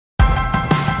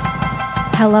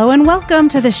Hello and welcome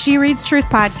to the She Reads Truth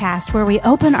podcast, where we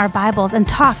open our Bibles and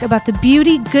talk about the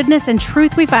beauty, goodness, and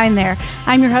truth we find there.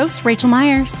 I'm your host, Rachel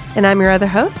Myers. And I'm your other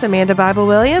host, Amanda Bible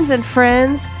Williams. And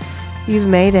friends, you've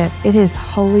made it. It is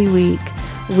Holy Week.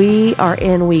 We are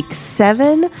in week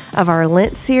 7 of our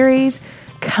Lent series,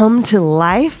 Come to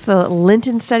Life, the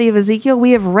Lenten study of Ezekiel.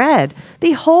 We have read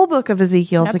the whole book of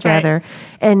Ezekiel together.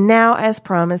 Right. And now, as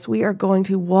promised, we are going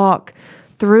to walk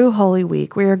through Holy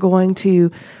Week. We are going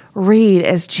to read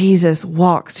as Jesus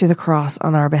walks to the cross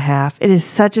on our behalf. It is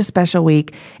such a special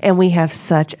week, and we have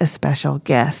such a special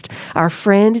guest. Our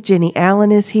friend Jennie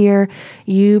Allen is here.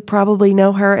 You probably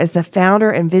know her as the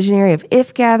founder and visionary of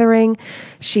If Gathering.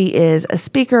 She is a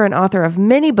speaker and author of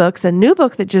many books, a new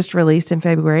book that just released in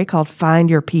February called Find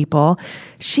Your People.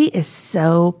 She is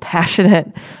so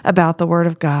passionate about the Word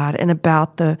of God and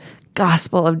about the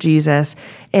gospel of Jesus.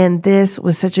 And this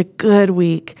was such a good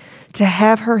week to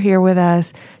have her here with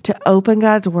us, to open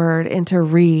God's Word and to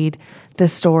read the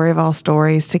story of all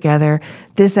stories together.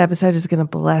 This episode is going to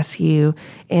bless you,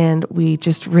 and we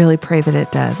just really pray that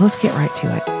it does. Let's get right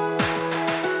to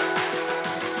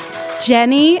it.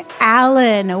 Jennie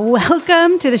Allen,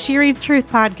 welcome to the She Reads Truth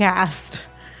podcast.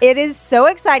 It is so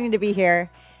exciting to be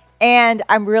here, and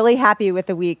I'm really happy with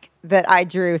the week that I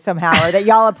drew somehow, or that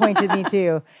y'all appointed me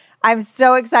to. I'm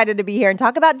so excited to be here and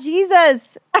talk about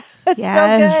Jesus. It's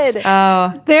Yes. so good.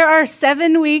 Oh, There are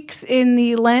 7 weeks in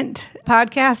the Lent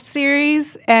podcast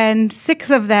series, and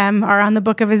 6 of them are on the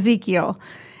book of Ezekiel.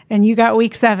 And you got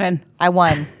week 7. I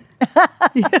won.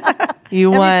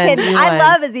 you I'm won. just kidding. You I won.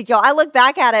 love Ezekiel. I look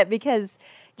back at it because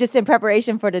just in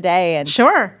preparation for today, and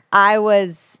Sure. I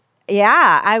was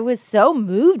so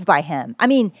moved by him. I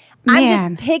mean, Man.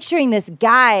 I'm just picturing this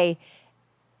guy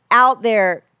out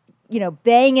there,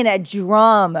 banging a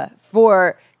drum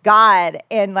for God,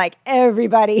 and like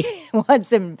everybody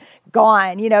wants him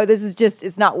gone. This is just,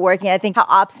 it's not working. I think how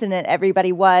obstinate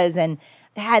everybody was and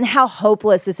how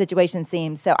hopeless the situation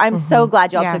seems. So I'm so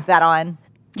glad y'all took that on.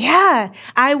 Yeah,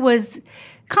 I was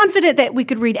confident that we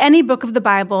could read any book of the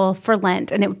Bible for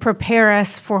Lent and it would prepare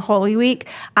us for Holy Week.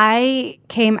 I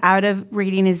came out of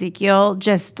reading Ezekiel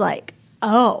just like,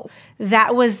 oh,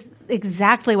 that was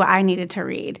exactly what I needed to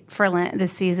read for Lent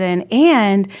this season,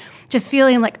 and just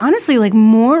feeling like, honestly, like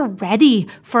more ready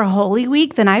for Holy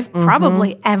Week than I've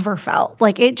probably ever felt.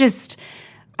 Like it just,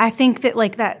 I think that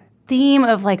like that theme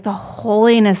of like the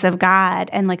holiness of God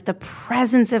and like the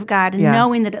presence of God and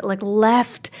knowing that it like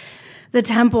left the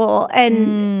temple,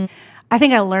 and I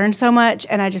think I learned so much,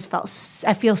 and I just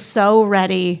I feel so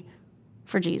ready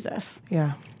for Jesus.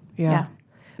 Yeah.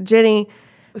 Jennie,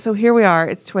 so here we are.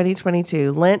 It's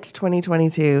 2022, Lent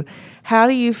 2022. How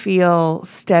do you feel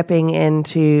stepping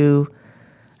into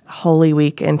Holy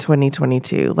Week in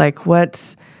 2022? Like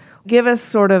give us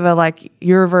sort of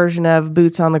your version of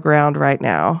boots on the ground right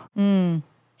now.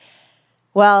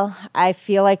 Well, I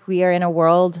feel like we are in a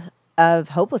world of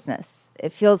hopelessness.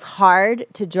 It feels hard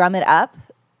to drum it up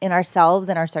in ourselves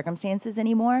and our circumstances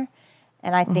anymore.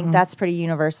 And I think that's pretty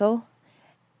universal.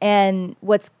 And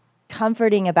what's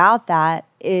comforting about that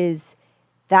is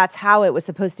that's how it was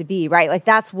supposed to be, right? Like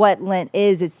that's what Lent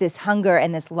is. It's this hunger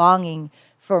and this longing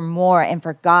for more and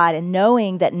for God, and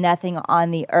knowing that nothing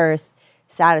on the earth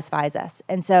satisfies us.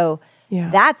 And so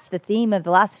that's the theme of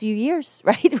the last few years,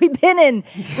 right? We've been in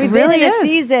a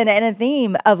season and a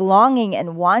theme of longing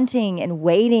and wanting and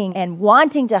waiting and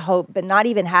wanting to hope, but not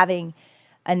even having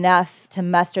enough to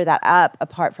muster that up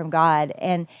apart from God.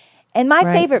 And my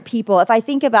favorite people, if I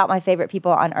think about my favorite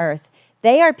people on earth,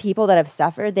 they are people that have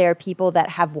suffered. They are people that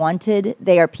have wanted.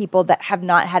 They are people that have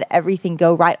not had everything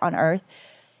go right on earth.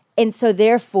 And so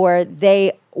therefore,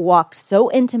 they walk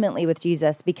so intimately with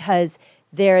Jesus because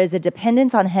there is a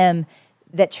dependence on him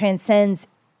that transcends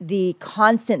the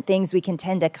constant things we can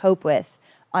tend to cope with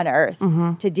on earth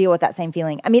to deal with that same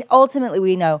feeling. I mean, ultimately,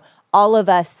 we know all of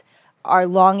us are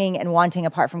longing and wanting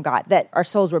apart from God, that our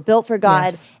souls were built for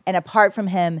God, and apart from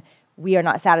him, we are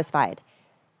not satisfied.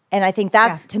 And I think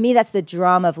to me, that's the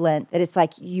drum of Lent, that it's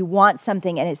like you want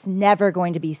something and it's never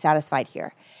going to be satisfied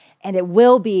here. And it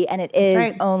will be, and it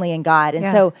is only in God.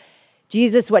 And so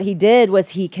Jesus, what he did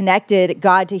was he connected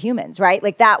God to humans, right?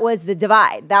 Like that was the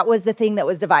divide. That was the thing that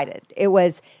was divided. It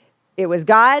was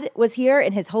God was here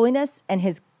in his holiness and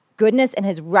his goodness and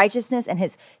his righteousness and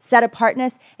his set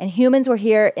apartness, and humans were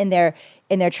here in their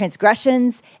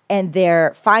transgressions and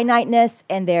their finiteness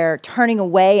and their turning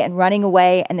away and running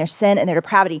away and their sin and their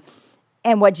depravity.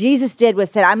 And what Jesus did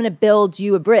was said, I'm going to build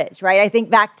you a bridge, right? I think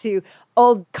back to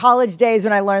old college days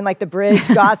when I learned like the bridge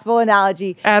gospel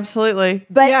analogy. Absolutely.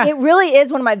 But it really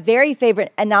is one of my very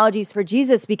favorite analogies for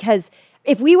Jesus, because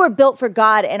If we were built for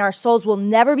God and our souls will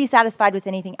never be satisfied with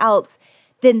anything else,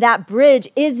 then that bridge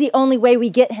is the only way we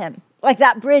get him. Like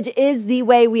that bridge is the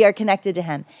way we are connected to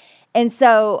him. And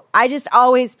so I just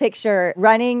always picture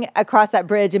running across that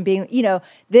bridge and being,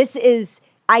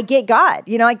 I get God,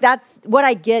 like that's what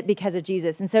I get because of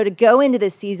Jesus. And so to go into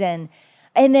this season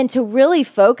and then to really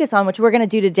focus on, which we're going to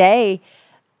do today,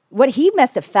 what he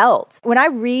must have felt. When I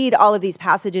read all of these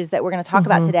passages that we're going to talk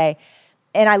about today,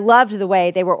 and I loved the way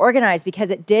they were organized because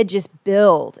it did just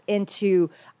build into,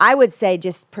 I would say,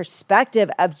 just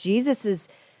perspective of Jesus's,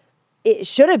 it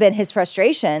should have been his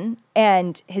frustration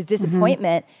and his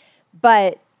disappointment,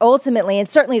 but ultimately, and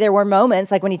certainly there were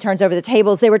moments like when he turns over the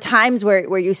tables, there were times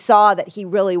where you saw that he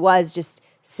really was just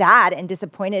sad and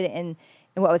disappointed in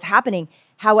what was happening.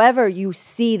 However, you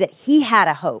see that he had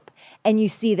a hope and you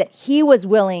see that he was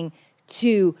willing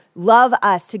to love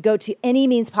us, to go to any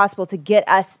means possible to get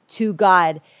us to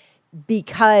God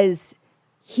because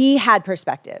he had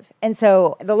perspective. And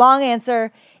so the long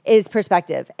answer is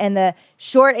perspective. And the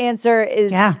short answer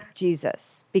is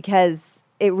Jesus, because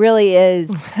it really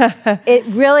is. It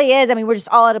really is. I mean, we're just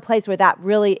all at a place where that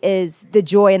really is the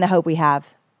joy and the hope we have.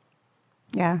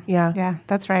 Yeah,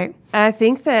 that's right. I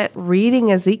think that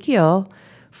reading Ezekiel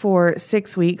for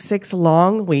 6 weeks, 6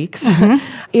 long weeks,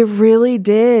 it really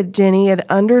did, Jenny, it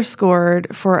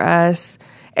underscored for us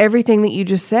everything that you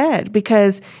just said,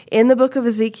 because in the book of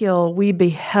Ezekiel, we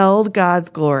beheld God's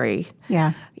glory,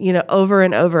 over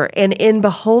and over. And in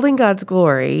beholding God's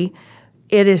glory,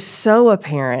 it is so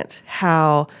apparent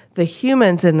how the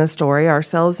humans in the story,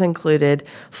 ourselves included,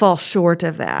 fall short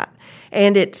of that.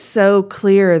 And it's so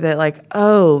clear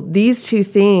that these two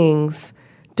things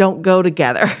don't go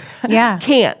together. Yeah.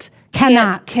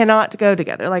 Cannot go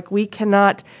together. We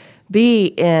cannot be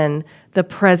in the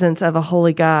presence of a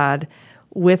holy God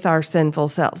with our sinful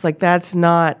selves.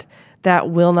 That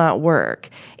will not work.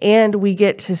 And we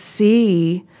get to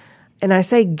see, and I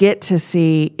say get to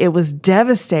see, it was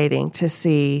devastating to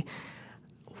see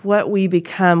what we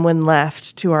become when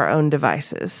left to our own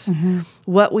devices,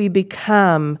 what we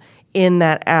become in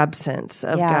that absence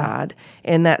of God,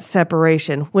 in that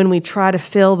separation, when we try to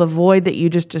fill the void that you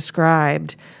just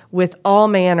described with all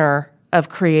manner of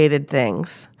created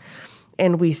things.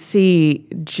 And we see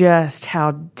just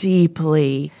how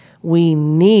deeply we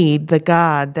need the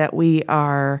God that we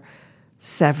are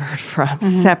severed from,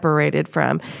 separated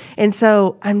from. And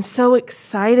so I'm so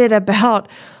excited about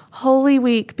Holy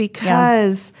Week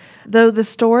because though the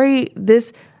story,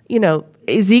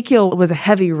 Ezekiel was a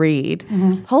heavy read.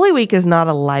 Holy Week is not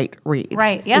a light read.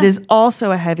 Right, yeah. It is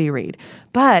also a heavy read.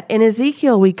 But in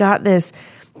Ezekiel, we got this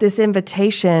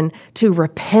invitation to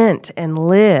repent and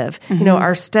live.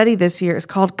 Our study this year is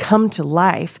called Come to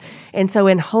Life. And so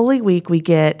in Holy Week, we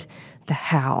get the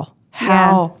how.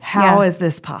 How is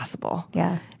this possible?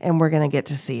 Yeah. And we're going to get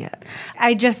to see it.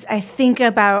 I think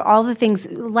about all the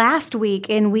things. Last week,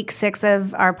 in week 6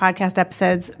 of our podcast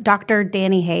episodes, Dr.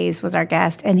 Danny Hayes was our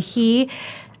guest, and he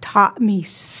taught me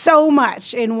so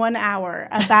much in 1 hour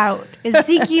about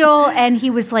Ezekiel. And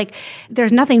he was like,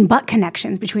 there's nothing but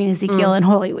connections between Ezekiel and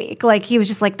Holy Week. He was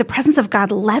just like, the presence of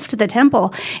God left the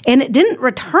temple and it didn't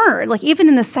return. Even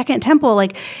in the second temple,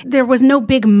 there was no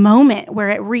big moment where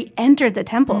it re-entered the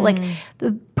temple.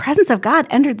 The presence of God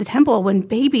entered the temple when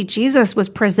baby Jesus was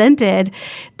presented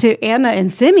to Anna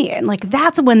and Simeon.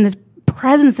 That's when the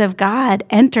presence of God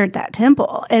entered that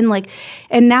temple. And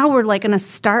now we're going to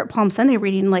start Palm Sunday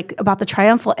reading about the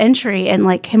triumphal entry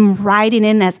and him riding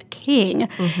in as a king.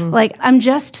 I'm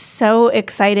just so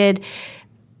excited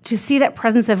to see that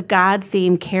presence of God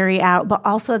theme carry out, but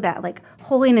also that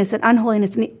holiness and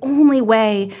unholiness. And the only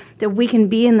way that we can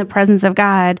be in the presence of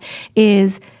God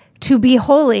is to be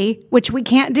holy, which we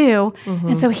can't do.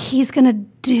 And so he's going to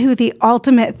do the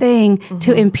ultimate thing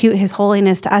to impute his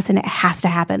holiness to us, and it has to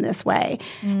happen this way.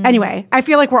 Anyway, I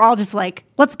feel like we're all just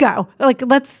let's go.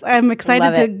 I'm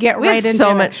excited to get right into it. We have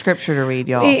so much scripture to read,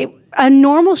 y'all. A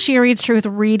normal She Reads Truth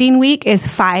reading week is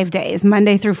 5 days,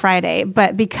 Monday through Friday.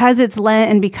 But because it's Lent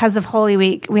and because of Holy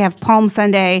Week, we have Palm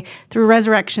Sunday through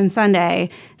Resurrection Sunday.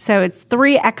 So it's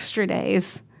 3 extra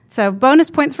days. So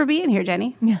bonus points for being here,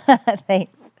 Jenny.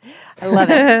 Thanks. I love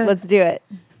it. Let's do it.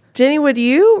 Jenny, would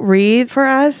you read for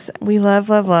us? We love,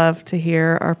 love, love to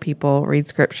hear our people read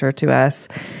scripture to us.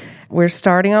 We're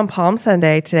starting on Palm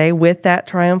Sunday today with that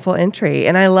triumphal entry.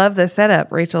 And I love the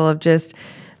setup, Rachel, of just,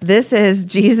 this is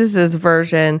Jesus's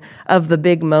version of the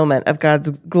big moment of God's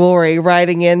glory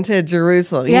riding into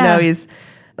Jerusalem. Yeah. He's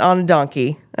on a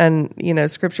donkey. And,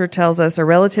 scripture tells us a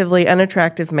relatively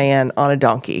unattractive man on a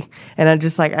donkey. And I'm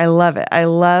just I love it. I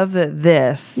love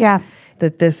that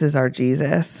that this is our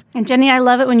Jesus. And Jenny, I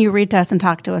love it when you read to us and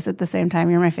talk to us at the same time.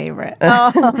 You're my favorite.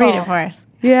 Read it for us.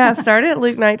 Yeah, start at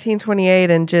Luke 19:28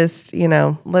 and just,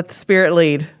 let the Spirit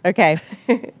lead. Okay.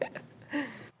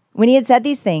 When he had said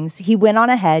these things, he went on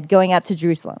ahead, going up to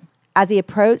Jerusalem. As he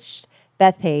approached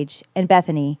Bethphage and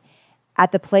Bethany,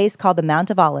 at the place called the Mount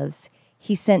of Olives,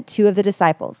 he sent 2 of the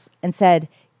disciples and said,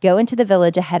 "Go into the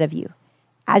village ahead of you.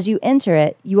 As you enter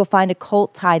it, you will find a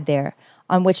colt tied there,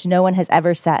 on which no one has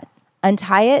ever sat.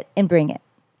 Untie it and bring it.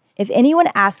 If anyone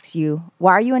asks you,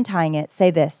 'Why are you untying it?'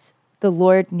 say this, 'The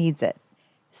Lord needs it.'"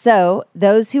 So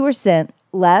those who were sent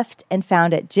left and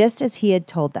found it just as he had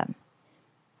told them.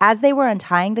 As they were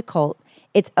untying the colt,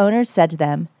 its owners said to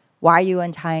them, "Why are you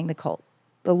untying the colt?"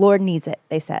 "The Lord needs it,"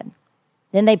 they said.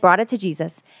 Then they brought it to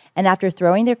Jesus, and after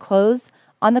throwing their clothes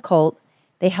on the colt,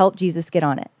 they helped Jesus get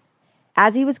on it.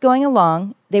 As he was going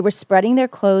along, they were spreading their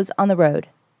clothes on the road.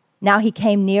 Now he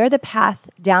came near the path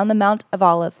down the Mount of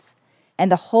Olives,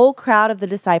 and the whole crowd of the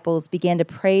disciples began to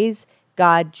praise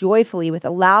God joyfully with a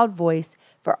loud voice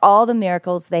for all the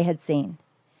miracles they had seen.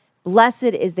 "Blessed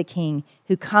is the King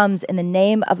who comes in the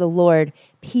name of the Lord,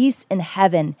 peace in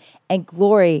heaven and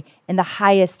glory in the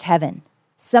highest heaven."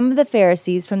 Some of the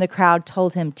Pharisees from the crowd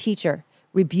told him, "Teacher,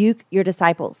 rebuke your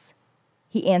disciples."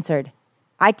 He answered,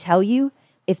 "I tell you,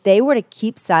 if they were to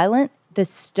keep silent, the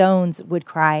stones would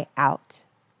cry out."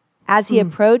 As he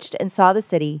approached and saw the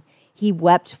city, he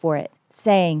wept for it,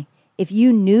 saying, "If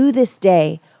you knew this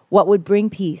day what would bring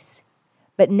peace,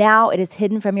 but now it is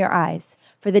hidden from your eyes.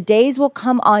 For the days will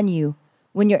come on you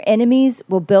when your enemies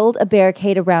will build a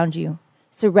barricade around you,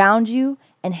 surround you,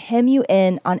 and hem you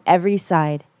in on every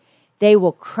side. They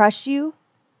will crush you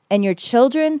and your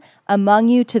children among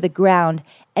you to the ground,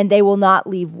 and they will not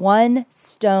leave one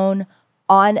stone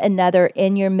on another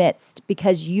in your midst,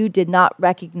 because you did not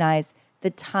recognize the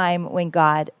time when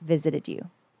God visited you."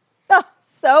 Oh,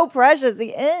 so precious,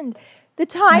 the end. The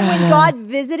time when God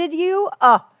visited you.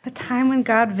 Oh, The time when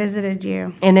God visited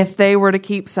you. And if they were to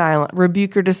keep silent,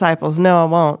 rebuke your disciples. No, I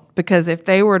won't. Because if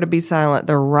they were to be silent,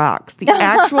 the rocks, the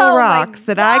actual rocks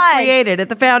that I created at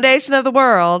the foundation of the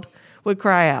world would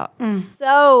cry out.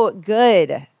 so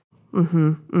good.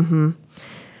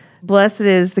 Blessed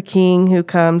is the King who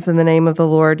comes in the name of the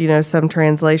Lord. Some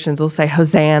translations will say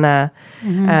Hosanna,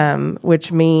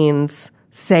 which means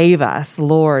save us,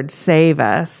 Lord, save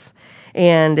us.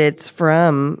 And it's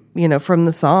from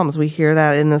the Psalms. We hear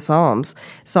that in the Psalms.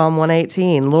 Psalm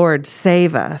 118, Lord,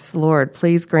 save us. Lord,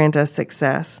 please grant us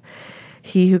success.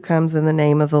 He who comes in the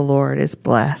name of the Lord is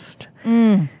blessed.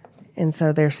 And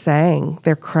so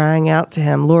they're crying out to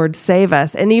him, Lord, save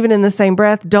us. And even in the same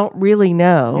breath, don't really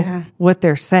know what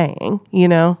they're saying,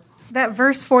 That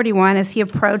verse 41, as he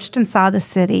approached and saw the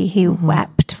city, he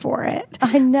wept for it.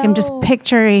 I know. I'm just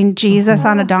picturing Jesus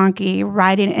on a donkey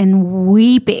riding and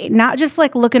weeping, not just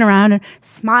like looking around and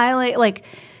smiling, like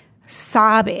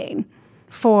sobbing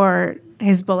for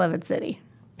his beloved city.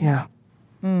 Yeah.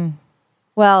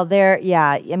 Well,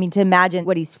 to imagine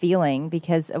what he's feeling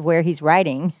because of where he's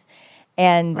riding.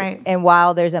 And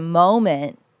while there's a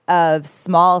moment of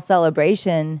small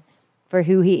celebration for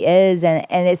who he is, and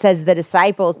it says the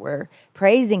disciples were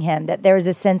praising him, that there was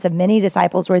a sense of many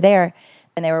disciples were there,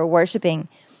 and they were worshiping,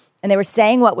 and they were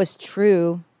saying what was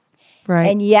true, right?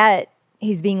 And yet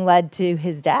he's being led to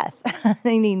his death,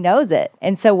 and he knows it.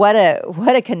 And so what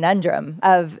a conundrum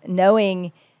of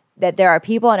knowing that there are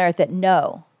people on earth that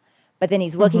know, but then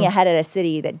he's looking ahead at a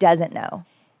city that doesn't know.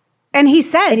 And he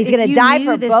says, and he's going to die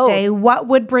for this both. day, what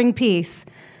would bring peace?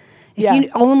 If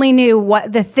you only knew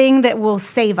what the thing that will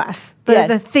save us,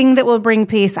 the thing that will bring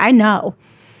peace, I know.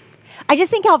 I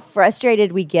just think how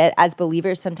frustrated we get as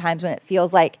believers sometimes when it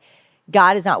feels like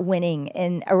God is not winning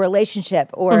in a relationship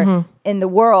or in the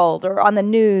world or on the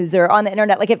news or on the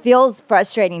internet. Like, it feels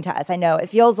frustrating to us. I know. It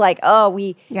feels like,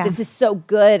 this is so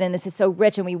good and this is so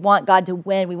rich and we want God to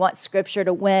win. We want Scripture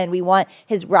to win. We want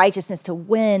his righteousness to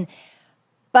win.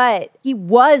 But he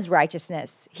was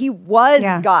righteousness. He was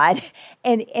God.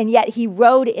 And yet he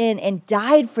rode in and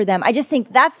died for them. I just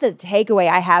think that's the takeaway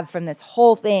I have from this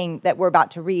whole thing that we're about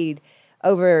to read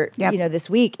over, this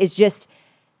week, is just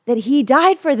that he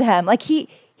died for them. Like he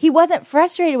wasn't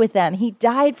frustrated with them. He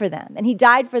died for them. And he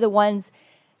died for the ones,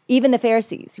 even the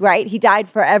Pharisees, right? He died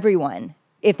for everyone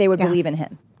if they would believe in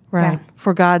him. Right. Yeah.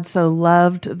 For God so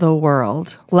loved the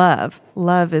world. Love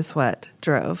is what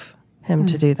drove him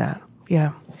to do that.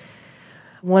 Yeah.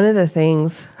 One of the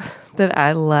things that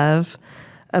I love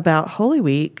about Holy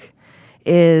Week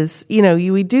is,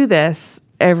 we do this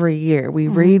every year. We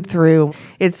read through,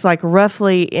 it's like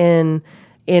roughly in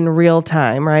in real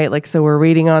time, right? Like, so we're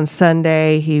reading on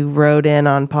Sunday. He rode in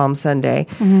on Palm Sunday.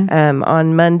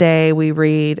 On Monday, we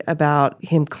read about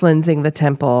him cleansing the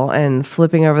temple and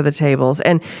flipping over the tables.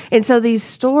 And so these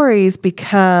stories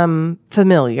become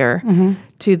familiar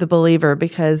to the believer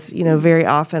because, very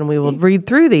often we will read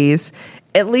through these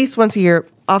at least once a year,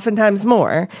 oftentimes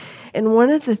more. And one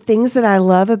of the things that I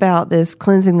love about this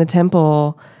cleansing the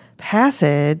temple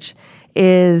passage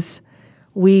is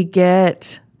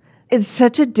it's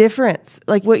such a difference,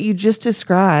 like what you just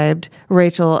described,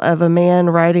 Rachel, of a man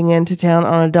riding into town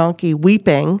on a donkey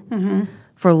weeping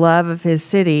for love of his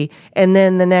city. And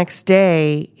then the next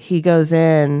day he goes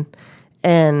in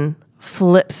and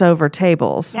flips over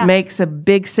tables, makes a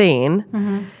big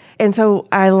scene. And so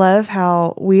I love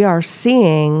how we are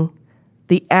seeing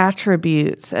the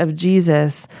attributes of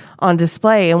Jesus on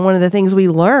display. And one of the things we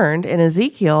learned in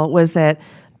Ezekiel was that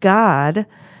God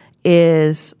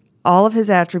is all of his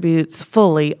attributes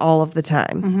fully all of the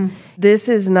time. This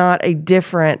is not a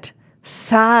different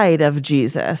side of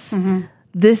Jesus.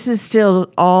 This is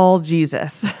still all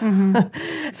Jesus.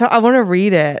 So I want to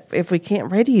read it. If we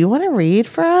can't read it, you want to read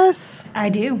for us? I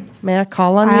do. May I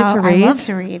call on you to read? I love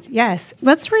to read. Yes.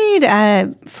 Let's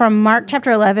read from Mark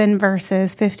chapter 11,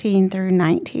 verses 15 through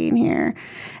 19 here.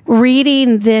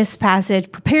 Reading this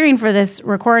passage, preparing for this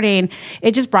recording,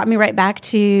 it just brought me right back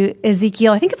to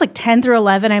Ezekiel. I think it's like 10 through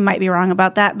 11. I might be wrong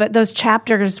about that. But those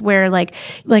chapters where like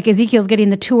Ezekiel's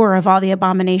getting the tour of all the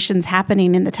abominations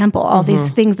happening in the temple, all these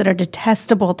things that are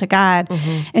detestable to God.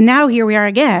 And now here we are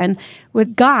again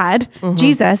with God,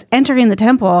 Jesus, entering the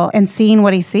temple and seeing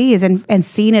what he sees and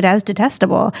seeing it as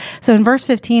detestable. So in verse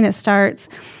 15, it starts,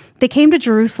 "They came to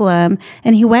Jerusalem,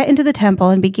 and he went into the temple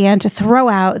and began to throw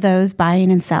out those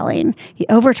buying and selling. He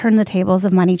overturned the tables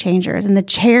of money changers and the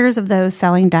chairs of those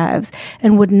selling doves,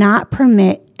 and would not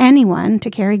permit anyone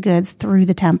to carry goods through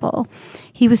the temple.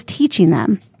 He was teaching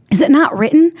them. Is it not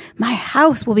written, 'My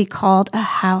house will be called a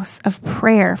house of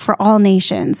prayer for all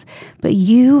nations,' but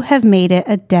you have made it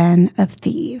a den of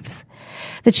thieves."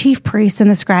 The chief priests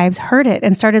and the scribes heard it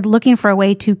and started looking for a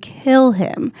way to kill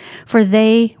him, for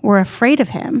they were afraid of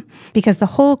him, because the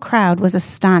whole crowd was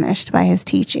astonished by his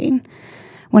teaching.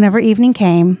 Whenever evening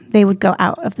came, they would go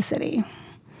out of the city.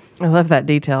 I love that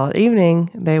detail. At evening,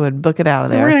 they would book it out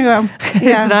of there. We're going to go.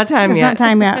 Yeah. It's not time yet. It's not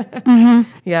time yet.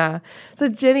 Yeah. So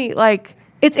Jenny,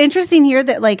 it's interesting here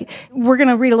that we're going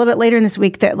to read a little bit later in this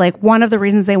week that one of the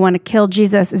reasons they want to kill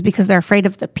Jesus is because they're afraid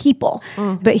of the people.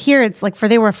 But here it's for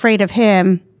they were afraid of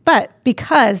him, but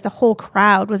because the whole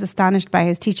crowd was astonished by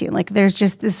his teaching. There's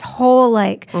just this whole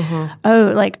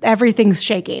everything's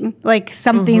shaking,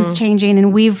 something's changing,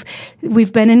 and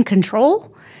we've been in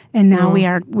control, and now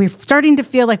we're starting to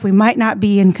feel like we might not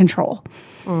be in control.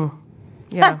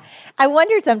 Yeah. I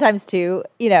wonder sometimes too,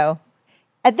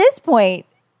 at this point,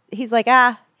 he's like,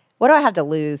 what do I have to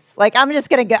lose? I'm just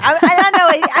gonna go.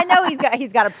 I know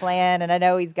he's got a plan, and I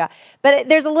know but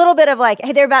there's a little bit of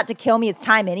hey, they're about to kill me. It's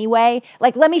time anyway.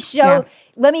 Let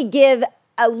me give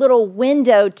a little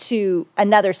window to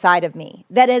another side of me.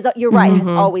 That is, you're right, has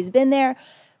always been there.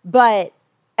 But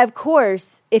of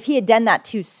course, if he had done that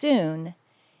too soon,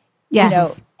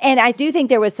 yes. And I do think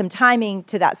there was some timing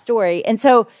to that story. And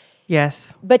so,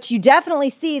 yes. But you definitely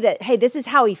see that, hey, this is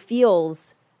how he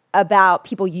feels about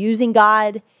people using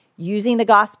God, using the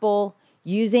gospel,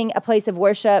 using a place of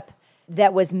worship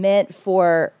that was meant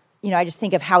for, I just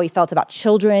think of how he felt about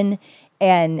children.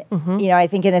 And, I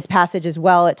think in this passage as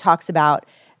well, it talks about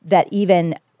that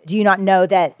even, do you not know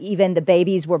that even the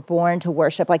babies were born to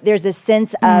worship? There's this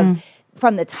sense of,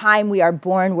 from the time we are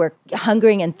born, we're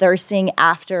hungering and thirsting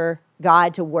after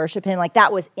God to worship him.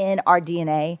 That was in our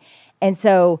DNA. And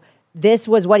so this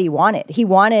was what he wanted. He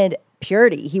wanted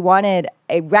purity. He wanted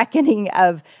a reckoning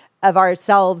of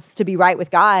ourselves to be right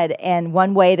with God. And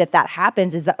one way that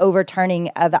happens is the overturning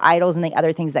of the idols and the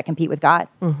other things that compete with God.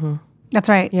 That's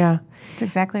right. Yeah. That's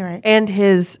exactly right. And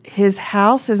his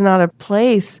house is not a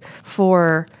place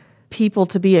for people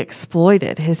to be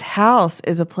exploited. His house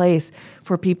is a place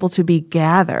for people to be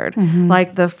gathered.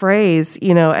 Like the phrase,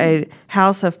 a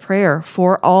house of prayer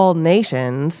for all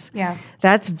nations. Yeah.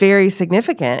 That's very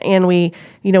significant. And we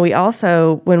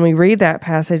also, when we read that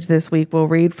passage this week, we'll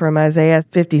read from Isaiah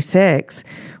 56,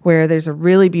 where there's a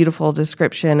really beautiful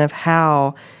description of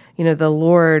how, the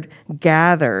Lord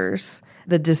gathers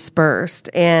the dispersed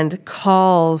and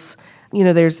calls,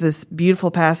 there's this beautiful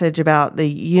passage about the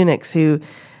eunuchs who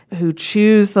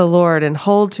choose the Lord and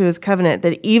hold to his covenant,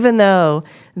 that even though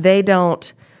they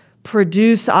don't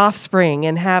produce offspring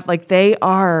and have, they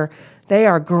are They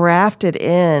are grafted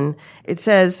in. It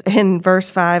says in verse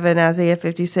 5 in Isaiah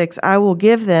 56, I will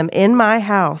give them in my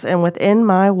house and within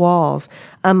my walls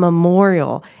a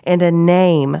memorial and a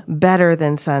name better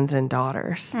than sons and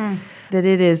daughters. That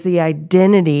it is the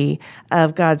identity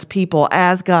of God's people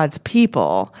as God's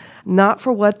people, not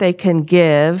for what they can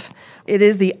give. It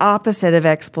is the opposite of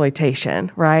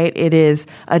exploitation, right? It is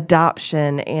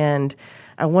adoption and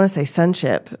I want to say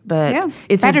sonship, but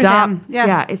it's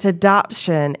it's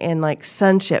adoption and like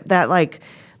sonship, that like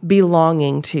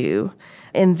belonging to.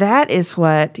 And that is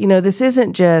what, this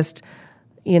isn't just,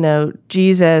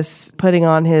 Jesus putting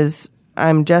on his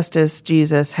I'm Justice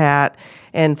Jesus hat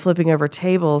and flipping over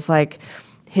tables. Like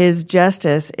his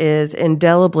justice is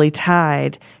indelibly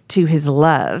tied to his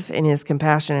love and his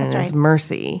compassion and his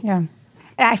mercy. Yeah.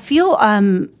 I feel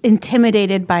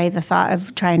intimidated by the thought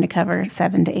of trying to cover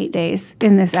 7 to 8 days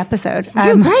in this episode. We're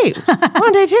doing great. We're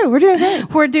on day 2. We're doing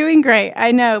great. We're doing great.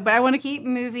 I know, but I want to keep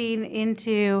moving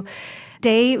into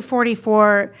day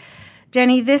 44.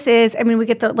 Jenny, this is, we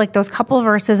get those couple of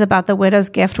verses about the widow's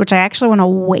gift, which I actually want to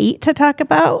wait to talk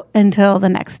about until the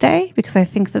next day because I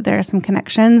think that there are some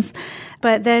connections.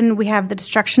 But then we have the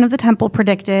destruction of the temple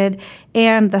predicted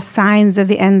and the signs of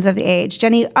the ends of the age.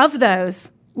 Jenny, of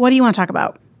those, what do you want to talk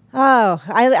about? Oh,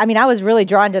 I was really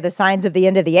drawn to the signs of the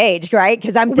end of the age, right?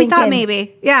 Because we thought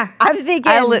maybe. Yeah. I'm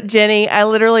thinking. Jenny, I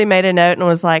literally made a note and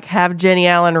was like, have Jenny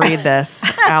Allen read this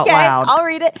out loud. I'll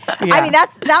read it. Yeah.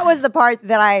 That was the part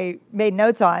that I made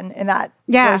notes on in that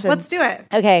version. Let's do it.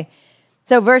 Okay.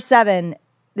 So verse 7,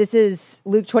 this is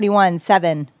Luke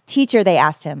 21:7. Teacher, they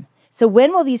asked him, so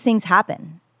when will these things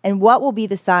happen? And what will be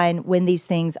the sign when these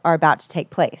things are about to take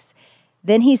place?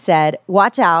 Then he said,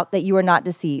 watch out that you are not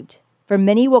deceived. For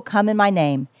many will come in my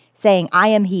name, saying, I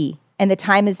am he, and the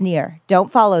time is near.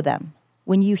 Don't follow them.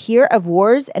 When you hear of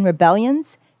wars and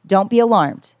rebellions, don't be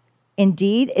alarmed.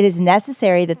 Indeed, it is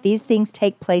necessary that these things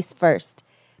take place first,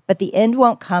 but the end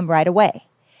won't come right away.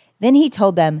 Then he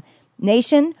told them,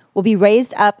 nation will be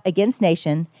raised up against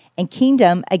nation, and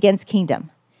kingdom against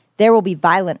kingdom. There will be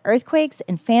violent earthquakes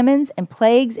and famines and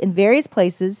plagues in various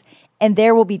places, and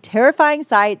there will be terrifying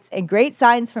sights and great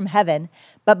signs from heaven.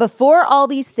 But before all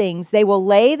these things, they will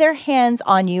lay their hands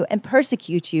on you and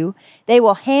persecute you. They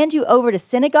will hand you over to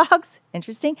synagogues,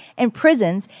 and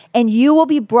prisons, and you will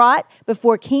be brought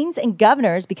before kings and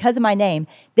governors because of my name.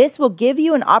 This will give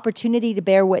you an opportunity to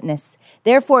bear witness.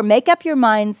 Therefore, make up your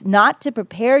minds not to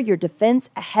prepare your defense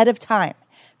ahead of time.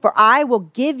 For I will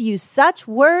give you such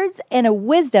words and a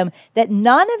wisdom that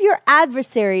none of your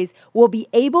adversaries will be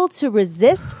able to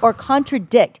resist or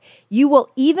contradict. You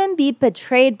will even be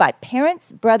betrayed by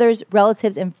parents, brothers,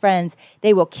 relatives, and friends.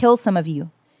 They will kill some of you.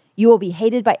 You will be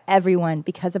hated by everyone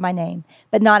because of my name,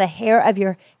 but not a hair of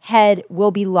your head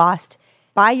will be lost.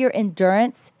 By your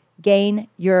endurance, gain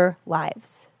your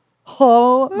lives.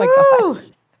 Oh my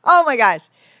gosh. Oh my gosh.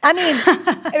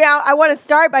 I want to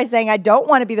start by saying I don't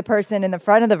want to be the person in the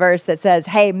front of the verse that says,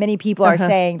 hey, many people are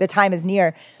saying the time is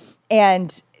near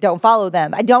and don't follow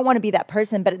them. I don't want to be that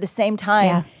person, but at the same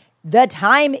time, the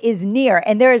time is near.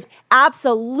 And there's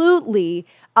absolutely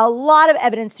a lot of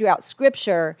evidence throughout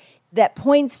Scripture that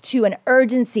points to an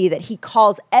urgency that he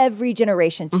calls every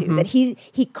generation to, that he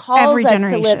calls us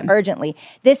to live urgently.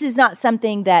 This is not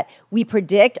something that we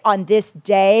predict on this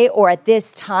day or at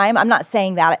this time. I'm not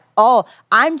saying that at all.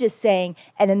 I'm just saying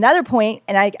at another point,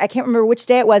 and I can't remember which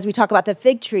day it was, we talk about the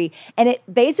fig tree, and it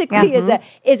basically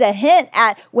is a hint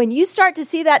at when you start to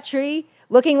see that tree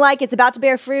looking like it's about to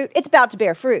bear fruit, it's about to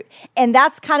bear fruit. And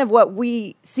that's kind of what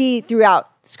we see throughout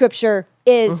Scripture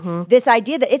is this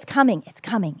idea that it's coming. And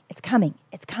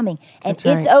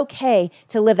it's okay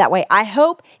to live that way. I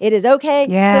hope it is okay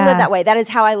to live that way. That is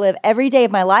how I live every day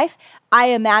of my life. I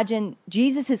imagine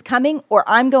Jesus is coming or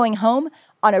I'm going home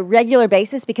on a regular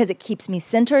basis because it keeps me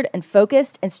centered and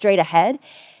focused and straight ahead.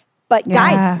 But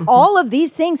guys, all of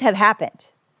these things have happened.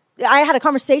 I had a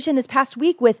conversation this past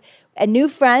week with a new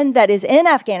friend that is in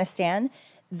Afghanistan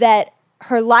that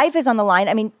her life is on the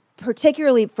line.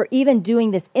 Particularly for even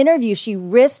doing this interview, she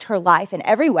risked her life in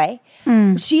every way.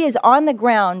 She is on the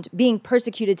ground being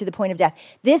persecuted to the point of death.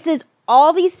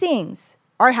 All these things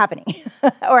are happening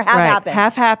or have happened.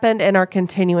 Have happened and are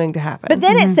continuing to happen. But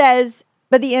then it says,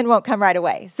 but the end won't come right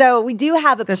away. So we do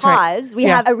have a pause. Right. We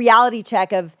have a reality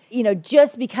check of,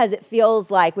 just because it feels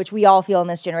like, which we all feel in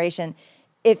this generation,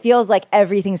 it feels like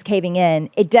everything's caving in,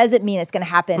 it doesn't mean it's going to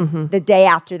happen the day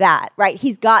after that, right?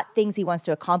 He's got things he wants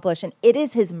to accomplish, and it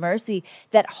is his mercy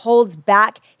that holds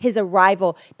back his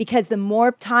arrival, because the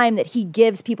more time that he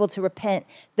gives people to repent,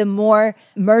 the more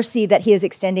mercy that he is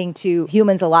extending to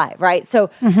humans alive, right? So,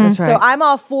 so I'm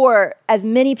all for as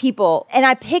many people, and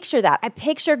I picture that. I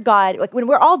picture God, like when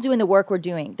we're all doing the work we're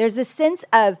doing, there's this sense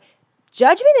of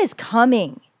judgment is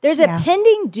coming. There's a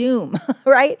pending doom,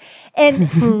 right?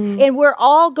 And we're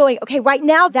all going, okay, right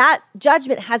now that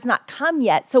judgment has not come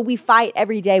yet. So we fight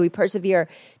every day, we persevere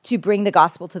to bring the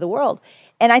gospel to the world.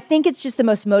 And I think it's just the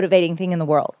most motivating thing in the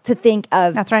world to think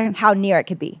of how near it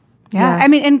could be. Yeah. I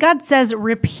mean, and God says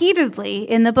repeatedly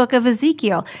in the book of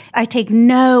Ezekiel, I take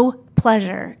no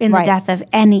pleasure in the death of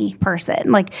any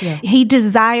person. Like he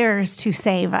desires to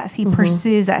save us. He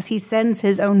pursues us. He sends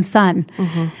his own son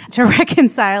to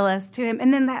reconcile us to him.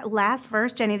 And then that last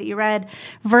verse, Jenny, that you read,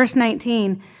 verse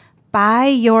 19, by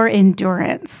your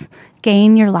endurance,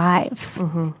 gain your lives.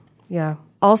 Yeah.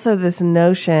 Also this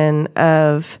notion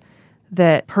of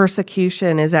that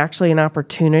persecution is actually an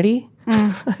opportunity.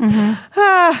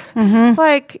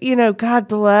 Like, you know, God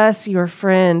bless your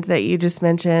friend that you just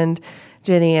mentioned,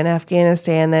 Jenny, in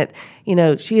Afghanistan, that, you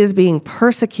know, she is being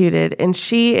persecuted and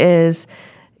she is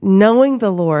knowing the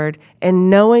Lord and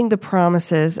knowing the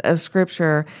promises of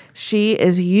Scripture. She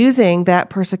is using that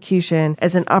persecution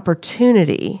as an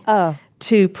opportunity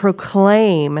to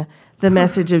proclaim the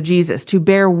message of Jesus, to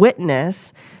bear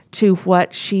witness to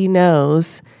what she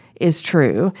knows is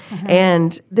true.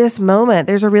 And this moment,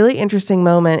 there's a really interesting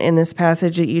moment in this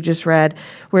passage that you just read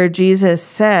where Jesus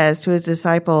says to his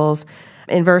disciples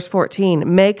in verse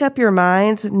 14, make up your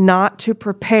minds not to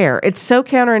prepare. It's so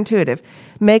counterintuitive.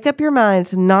 Make up your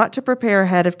minds not to prepare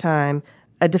ahead of time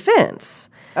a defense,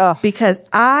 because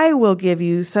I will give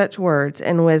you such words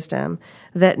and wisdom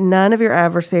that none of your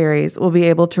adversaries will be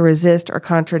able to resist or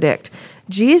contradict.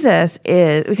 Jesus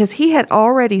is, because he had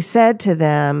already said to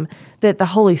them that the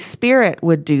Holy Spirit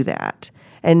would do that.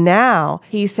 And now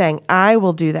he's saying, I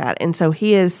will do that. And so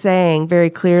he is saying very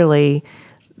clearly,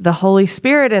 the Holy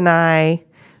Spirit and I,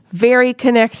 very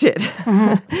connected.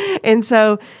 And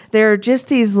so there are just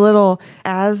these little,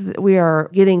 as we are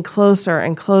getting closer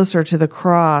and closer to the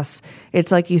cross,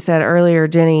 it's like you said earlier,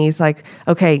 Jenny, it's like,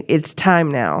 okay, it's time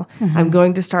now. I'm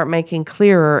going to start making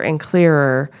clearer and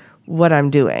clearer what I'm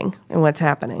doing and what's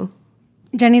happening.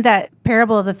 Jenny, that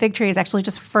parable of the fig tree is actually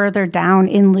just further down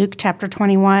in Luke chapter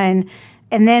 21.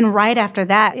 And then right after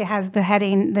that, it has the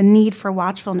heading, the need for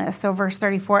watchfulness. So verse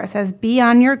 34, it says, be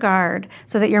on your guard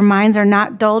so that your minds are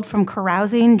not dulled from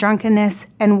carousing, drunkenness,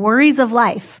 and worries of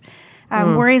life.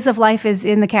 Worries of life is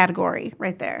in the category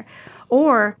right there.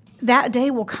 Or that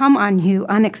day will come on you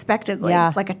unexpectedly,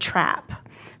 like a trap.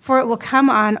 For it will come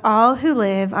on all who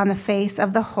live on the face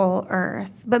of the whole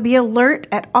earth. But be alert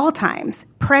at all times,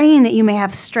 praying that you may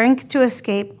have strength to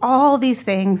escape all these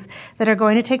things that are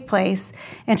going to take place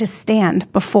and to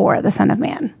stand before the Son of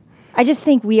Man. I just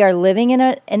think we are living in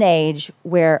an age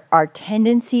where our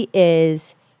tendency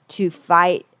is to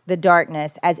fight the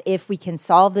darkness as if we can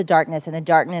solve the darkness, and the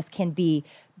darkness can be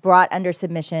brought under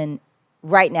submission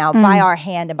right now by our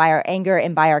hand and by our anger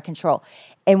and by our control.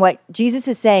 And what Jesus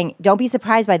is saying, don't be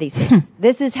surprised by these things.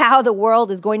 This is how the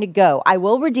world is going to go. I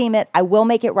will redeem it. I will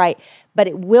make it right, but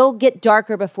it will get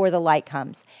darker before the light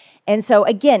comes. And so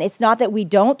again, it's not that we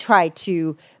don't try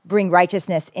to bring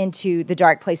righteousness into the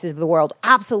dark places of the world.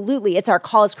 Absolutely. It's our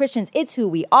call as Christians. It's who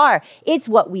we are. It's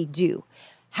what we do.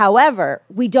 However,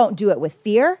 we don't do it with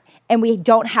fear, and we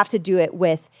don't have to do it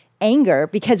with anger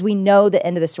because we know the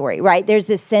end of the story, right? There's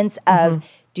this sense of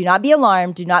do not be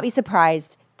alarmed, do not be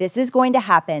surprised. This is going to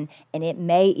happen, and it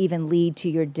may even lead to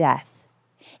your death.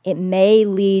 It may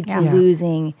lead to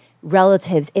losing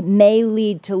relatives. It may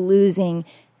lead to losing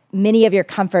many of your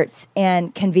comforts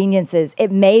and conveniences.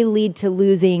 It may lead to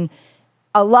losing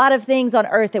a lot of things on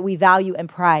earth that we value and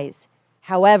prize.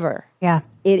 However,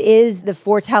 it is the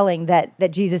foretelling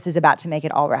that Jesus is about to make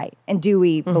it all right. And do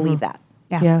we believe that?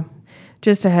 Yeah.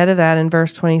 Just ahead of that in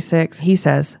verse 26, he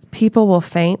says, people will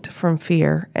faint from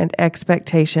fear and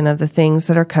expectation of the things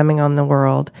that are coming on the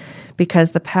world because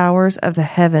the powers of the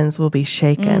heavens will be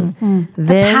shaken.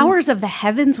 The powers of the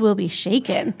heavens will be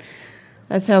shaken.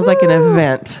 That sounds like an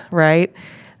event, right?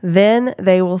 Then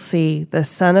they will see the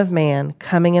Son of Man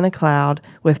coming in a cloud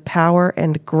with power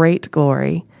and great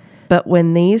glory. But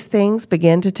when these things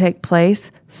begin to take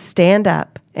place, stand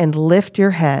up and lift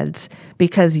your heads,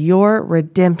 because your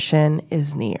redemption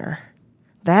is near.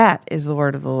 That is the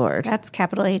word of the Lord. That's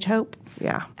capital H hope.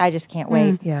 Yeah. I just can't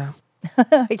wait. Yeah.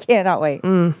 I cannot wait.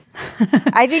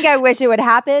 I think I wish it would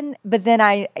happen, but then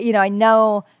I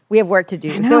know we have work to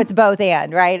do. So it's both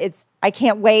and, right? I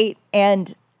can't wait,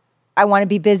 and I want to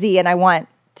be busy, and I want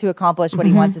to accomplish what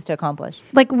he wants us to accomplish.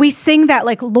 Like we sing that,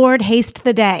 like, Lord, haste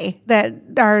the day that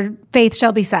our faith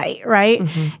shall be sight, right?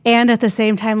 And at the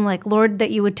same time, like, Lord,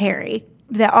 that you would tarry,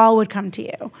 that all would come to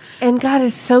you. And God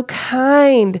is so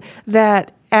kind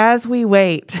that as we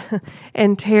wait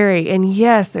and tarry, and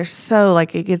yes, there's so,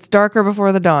 like, it gets darker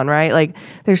before the dawn, right? Like,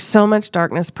 there's so much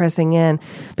darkness pressing in,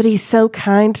 but he's so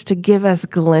kind to give us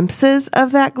glimpses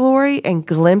of that glory and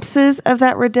glimpses of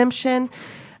that redemption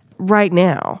right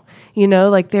now. You know,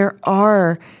 like, there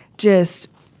are just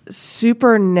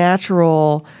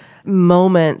supernatural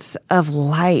moments of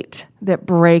light that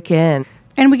break in.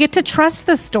 And we get to trust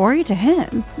the story to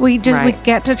him. We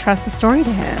get to trust the story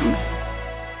to him.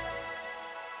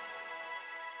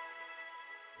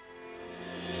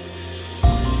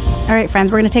 All right,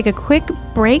 friends, we're going to take a quick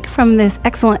break from this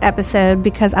excellent episode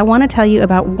because I want to tell you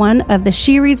about one of the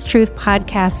She Reads Truth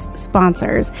podcast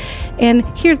sponsors. And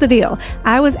here's the deal.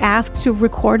 I was asked to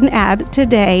record an ad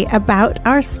today about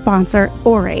our sponsor,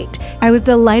 Orate. I was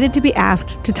delighted to be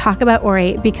asked to talk about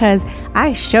Orate because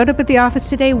I showed up at the office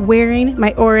today wearing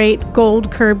my Orate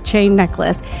gold curb chain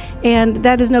necklace. And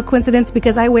that is no coincidence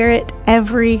because I wear it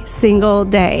every single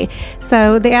day.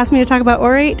 So they asked me to talk about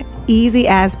Orate. Easy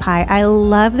as pie. I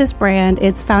love this brand.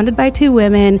 It's founded by two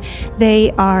women. They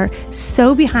are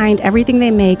so behind everything they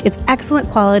make. It's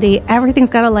excellent quality. Everything's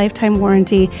got a lifetime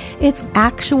warranty. It's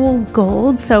actual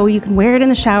gold, so you can wear it in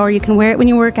the shower. You can wear it when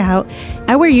you work out.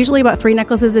 I wear usually about 3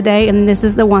 necklaces a day, and this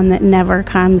is the one that never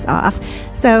comes off.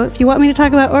 So if you want me to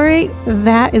talk about Orate,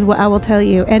 that is what I will tell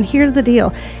you. And here's the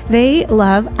deal. They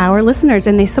love our listeners,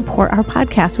 and they support our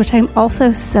podcast, which I'm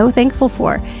also so thankful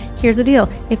for. Here's the deal.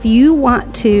 If you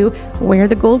want to wear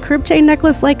the gold curb chain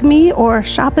necklace like me or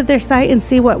shop at their site and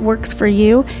see what works for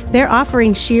you, they're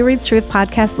offering She Reads Truth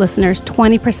podcast listeners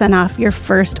 20% off your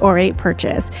first Orate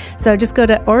purchase. So just go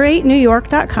to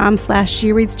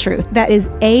oratenewyork.com/SheReadsTruth. That is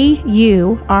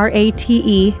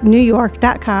AURATE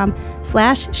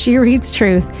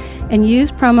newyork.com/SheReadsTruth and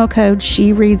use promo code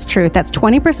She Reads Truth. That's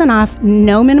 20% off,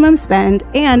 no minimum spend.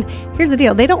 And here's the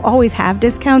deal. They don't always have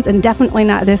discounts and definitely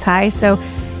not this high. So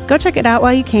go check it out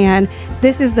while you can.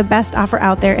 This is the best offer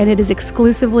out there, and it is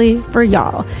exclusively for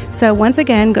y'all. So once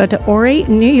again, go to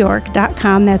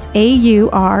oratenewyork.com. That's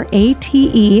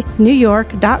AURATE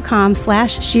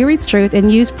newyork.com/SheReadsTruth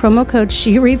and use promo code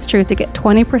SheReadsTruth to get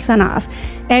 20% off.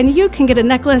 And you can get a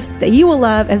necklace that you will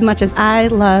love as much as I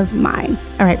love mine.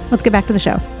 All right, let's get back to the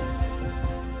show.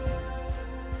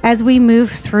 As we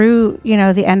move through,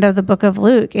 the end of the book of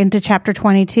Luke into chapter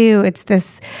 22, it's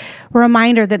this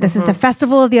reminder that this is the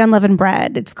festival of the unleavened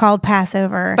bread. It's called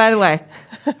Passover. By the way,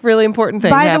 really important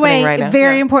thing happening right now.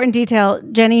 Very important detail.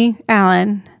 Jenny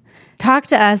Allen, talk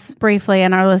to us briefly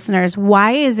and our listeners.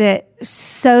 Why is it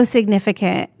so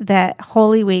significant that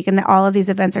Holy Week and that all of these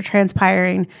events are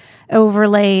transpiring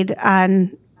overlaid on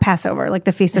Passover, like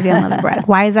the Feast of the Unleavened Bread?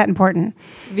 Why is that important?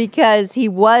 Because he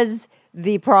was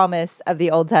the promise of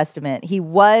the Old Testament. He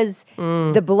was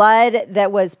the blood that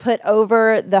was put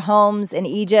over the homes in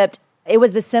Egypt. It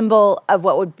was the symbol of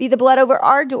what would be the blood over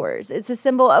our doors. It's the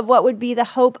symbol of what would be the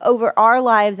hope over our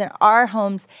lives and our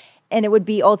homes. And it would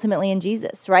be ultimately in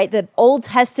Jesus, right? The Old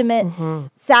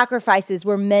Testament sacrifices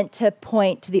were meant to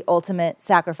point to the ultimate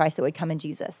sacrifice that would come in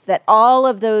Jesus. That all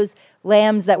of those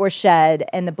lambs that were shed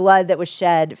and the blood that was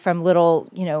shed from little,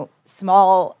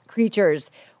 small creatures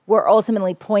were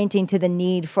ultimately pointing to the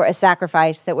need for a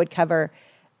sacrifice that would cover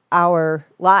our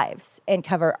lives and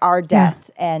cover our death.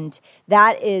 Yeah. And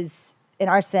that is in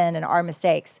our sin and our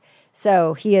mistakes.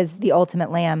 So he is the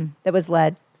ultimate lamb that was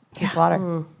led to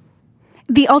slaughter.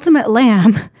 The ultimate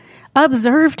lamb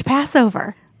observed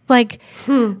Passover. Like,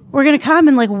 we're going to come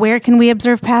and where can we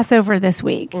observe Passover this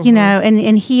week?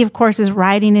 And he, of course, is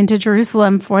riding into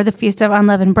Jerusalem for the Feast of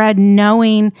Unleavened Bread,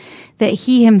 knowing that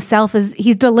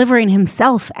he's delivering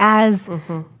himself as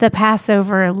the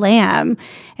Passover lamb.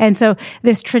 And so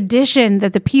this tradition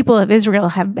that the people of Israel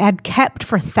had kept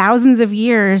for thousands of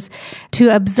years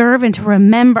to observe and to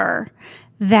remember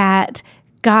that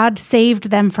God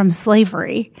saved them from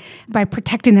slavery by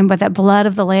protecting them with that blood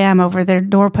of the lamb over their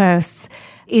doorposts.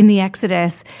 In the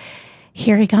Exodus,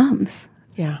 here he comes.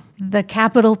 Yeah. The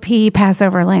capital P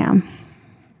Passover lamb.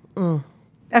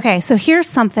 Okay, so here's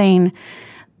something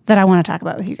that I want to talk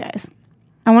about with you guys.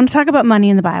 I want to talk about money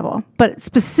in the Bible, but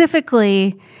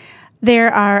specifically,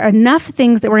 there are enough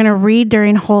things that we're going to read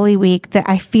during Holy Week that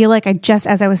I feel like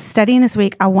as I was studying this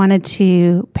week, I wanted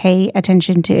to pay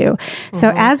attention to.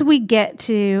 So as we get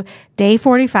to day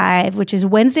 45, which is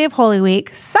Wednesday of Holy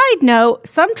Week, side note,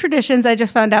 some traditions I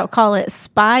just found out call it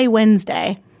Spy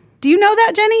Wednesday. Do you know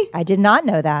that, Jenny? I did not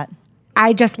know that.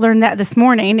 I just learned that this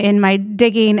morning in my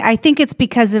digging. I think it's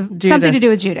because of something to do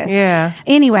with Judas. Yeah.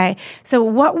 Anyway, so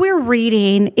what we're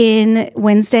reading in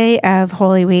Wednesday of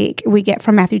Holy Week, we get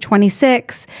from Matthew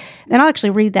 26. And I'll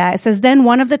actually read that. It says, "Then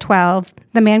one of the 12,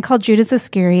 the man called Judas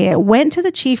Iscariot, went to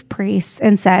the chief priests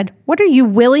and said, 'What are you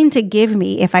willing to give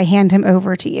me if I hand him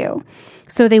over to you?'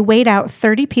 So they weighed out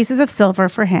 30 pieces of silver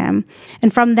for him.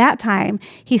 And from that time,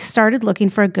 he started looking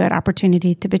for a good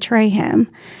opportunity to betray him."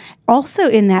 Also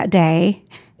in that day,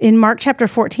 in Mark chapter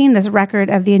 14, this record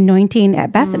of the anointing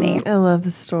at Bethany. I love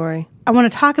the story. I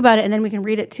want to talk about it and then we can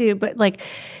read it too. But like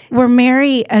where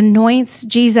Mary anoints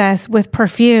Jesus with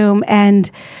perfume,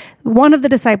 and one of the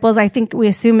disciples, I think we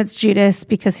assume it's Judas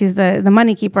because he's the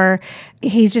money keeper.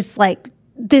 He's just like,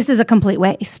 this is a complete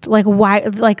waste. Like why,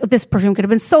 like this perfume could have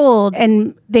been sold.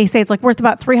 And they say it's like worth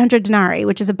about 300 denarii,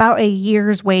 which is about a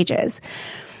year's wages.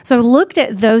 So I looked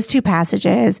at those two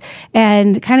passages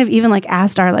and kind of even like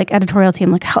asked our like editorial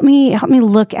team, like, help me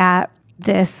look at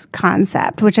this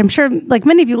concept, which I'm sure like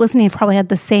many of you listening have probably had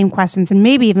the same questions and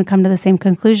maybe even come to the same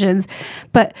conclusions.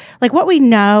 But like what we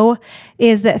know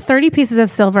is that 30 pieces of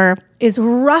silver is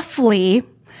roughly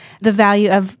the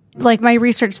value of, like my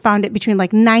research found it between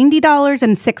like $90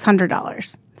 and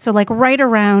 $600. So like right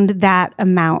around that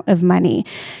amount of money.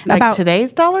 Like about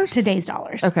today's dollars? Today's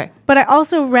dollars. Okay. But I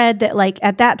also read that like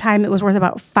at that time it was worth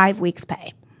about 5 weeks'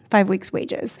 pay, 5 weeks'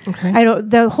 wages. Okay. I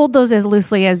don't hold those as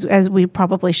loosely as we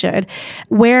probably should.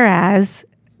 Whereas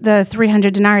the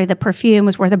 300 denarii, the perfume,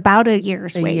 was worth about a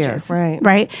year's wages.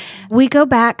 Right. We go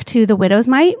back to the widow's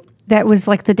mite. That was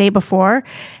like the day before.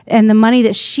 And the money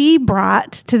that she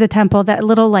brought to the temple, that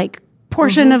little like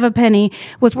portion of a penny,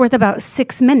 was worth about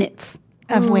 6 minutes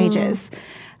of wages.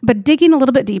 But digging a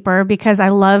little bit deeper, because I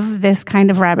love this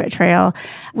kind of rabbit trail,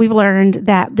 we've learned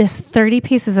that this 30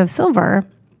 pieces of silver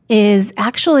is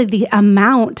actually the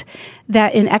amount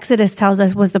that in Exodus tells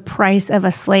us was the price of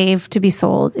a slave to be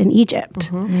sold in Egypt.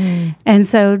 And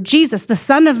so Jesus, the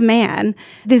Son of Man,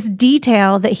 this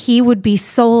detail that he would be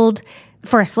sold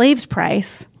for a slave's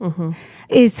price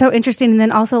is so interesting. And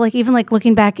then also like even like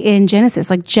looking back in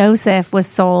Genesis, like Joseph was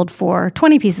sold for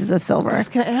 20 pieces of silver. I was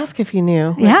going to ask if you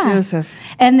knew. Joseph.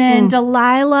 And then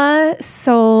Delilah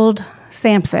sold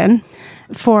Samson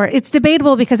for, it's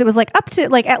debatable because it was like up to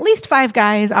like at least 5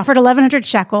 guys offered 1,100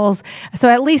 shekels. So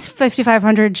at least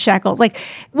 5,500 shekels. Like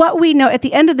what we know at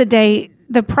the end of the day,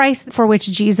 the price for which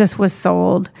Jesus was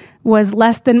sold was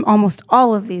less than almost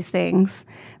all of these things,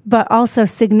 but also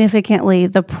significantly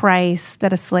the price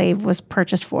that a slave was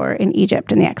purchased for in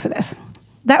Egypt in the Exodus.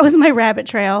 That was my rabbit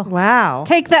trail. Wow.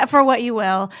 Take that for what you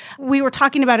will. We were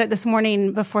talking about it this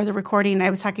morning before the recording. I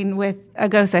was talking with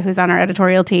Agosa, who's on our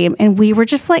editorial team, and we were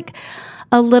just like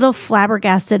a little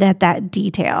flabbergasted at that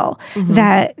detail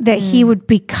that he would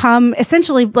become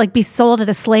essentially like be sold at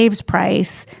a slave's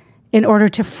price in order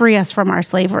to free us from our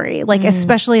slavery, like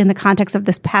especially in the context of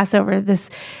this Passover, this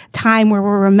time where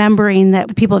we're remembering that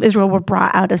the people of Israel were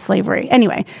brought out of slavery.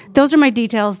 Anyway, those are my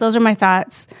details. Those are my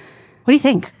thoughts. What do you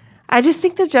think? I just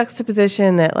think the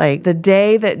juxtaposition that like the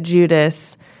day that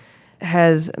Judas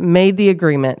has made the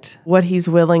agreement, what he's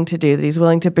willing to do, that he's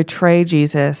willing to betray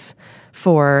Jesus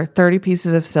for 30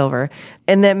 pieces of silver,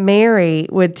 and that Mary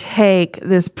would take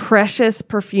this precious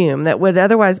perfume that would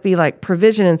otherwise be like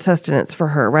provision and sustenance for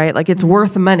her, right? Like it's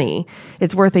worth money.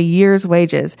 It's worth a year's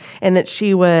wages. And that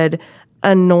she would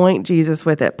anoint Jesus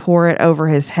with it, pour it over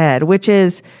his head, which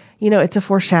is, you know, it's a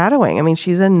foreshadowing. I mean,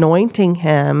 she's anointing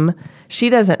him. She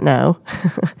doesn't know.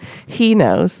 He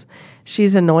knows.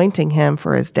 She's anointing him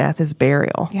for his death, his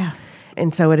burial. Yeah.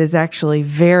 And so it is actually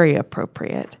very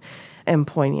appropriate and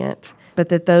poignant. But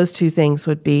that those two things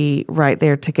would be right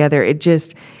there together.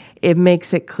 It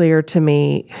makes it clear to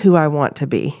me who I want to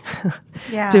be.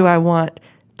 Yeah. Do I want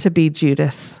to be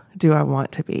Judas? Do I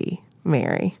want to be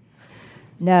Mary?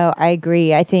 No, I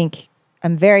agree. I think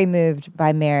I'm very moved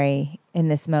by Mary in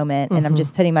this moment. And I'm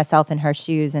just putting myself in her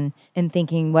shoes and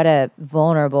thinking what a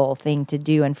vulnerable thing to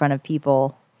do in front of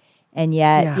people. And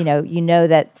yet, you know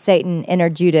that Satan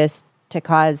entered Judas to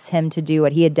cause him to do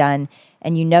what he had done.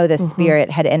 And you know the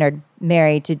Spirit had entered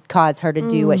Mary to cause her to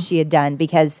do what she had done,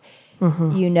 because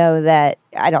you know that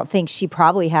I don't think she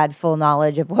probably had full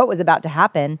knowledge of what was about to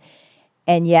happen.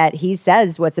 And yet he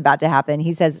says what's about to happen.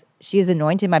 He says, she has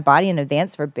anointed my body in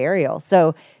advance for burial.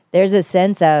 So there's a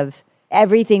sense of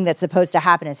everything that's supposed to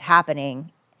happen is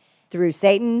happening. through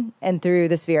Satan and through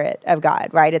the Spirit of God,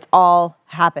 right? It's all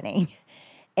happening.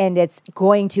 And it's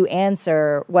going to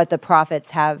answer what the prophets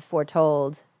have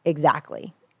foretold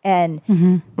exactly. And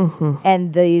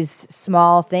and these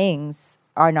small things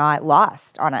are not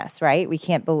lost on us, right? We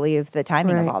can't believe the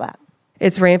timing of all that.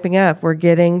 It's ramping up. We're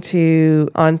getting to,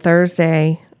 on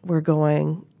Thursday, we're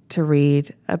going to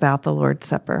read about the Lord's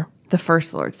Supper, the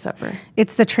first Lord's Supper.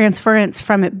 It's the transference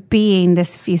from it being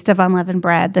this Feast of Unleavened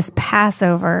Bread, this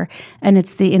Passover, and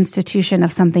it's the institution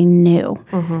of something new,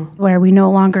 where we no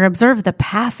longer observe the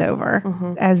Passover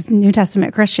as New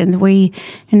Testament Christians. We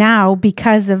now,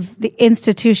 because of the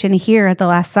institution here at the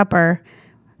Last Supper,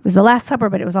 it was the Last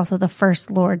Supper, but it was also the first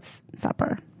Lord's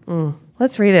Supper.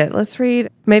 Let's read it. Let's read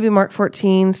maybe Mark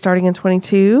 14, starting in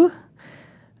 22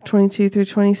 through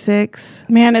 26.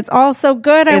 Man, it's all so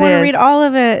good. I want to read all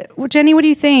of it. Well, Jenny, what do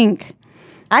you think?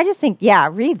 I just think,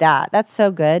 read that. That's so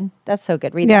good. That's so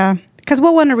good. Read that. Yeah, because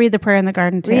we'll want to read the prayer in the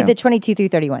garden too. Read the 22 through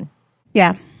 31.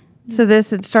 Yeah. So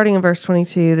this, starting in verse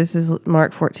 22, this is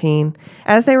Mark 14.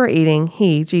 As they were eating,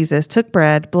 he, Jesus, took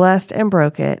bread, blessed and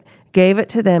broke it, gave it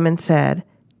to them and said,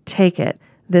 "Take it.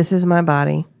 This is my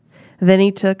body." Then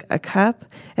he took a cup,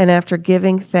 and after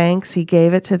giving thanks, he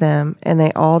gave it to them, and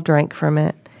they all drank from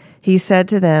it. He said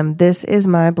to them, "This is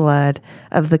my blood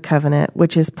of the covenant,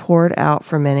 which is poured out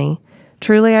for many.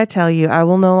 Truly I tell you, I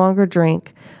will no longer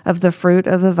drink of the fruit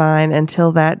of the vine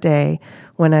until that day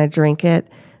when I drink it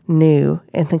new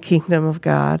in the kingdom of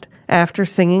God." After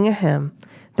singing a hymn,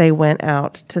 they went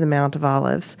out to the Mount of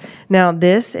Olives. Now,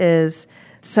 this is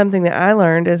something that I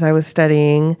learned as I was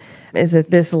studying, is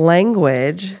that this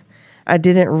language, I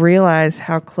didn't realize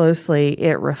how closely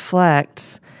it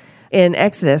reflects in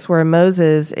Exodus, where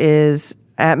Moses is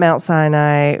at Mount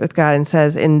Sinai with God and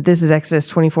says, and this is Exodus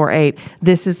 24:8,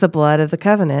 "This is the blood of the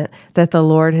covenant that the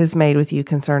Lord has made with you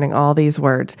concerning all these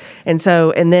words." And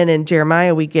then in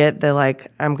Jeremiah, we get the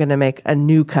I'm going to make a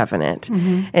new covenant.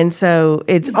 And so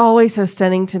it's always so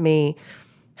stunning to me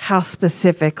how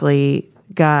specifically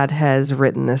God has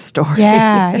written this story.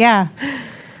 Yeah.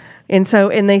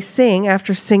 And they sing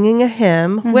after singing a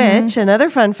hymn, which, another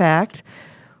fun fact,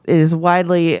 it is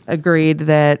widely agreed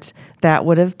that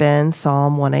would have been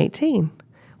Psalm 118,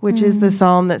 which is the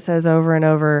psalm that says over and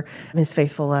over, "His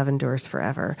faithful love endures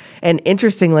forever." And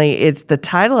interestingly, it's the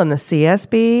title in the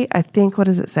CSB. I think, what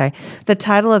does it say? The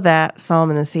title of that psalm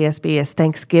in the CSB is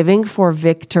 "Thanksgiving for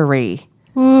Victory."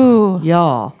 Ooh.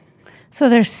 Y'all. So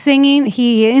they're singing.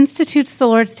 He institutes the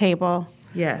Lord's table.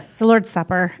 Yes. The Lord's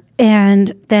Supper.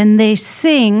 And then they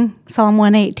sing Psalm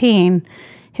 118,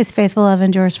 "His faithful love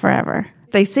endures forever."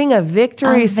 They sing a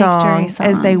victory song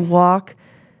as they walk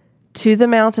to the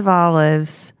Mount of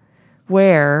Olives,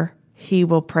 where he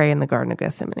will pray in the Garden of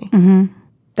Gethsemane.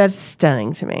 That's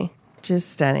stunning to me.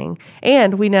 Just stunning.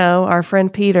 And we know our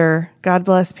friend Peter, God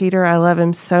bless Peter, I love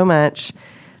him so much,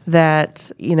 that,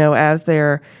 as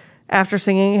they're after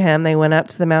singing a hymn, they went up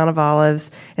to the Mount of Olives.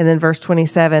 And then verse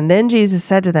 27, "Then Jesus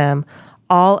said to them,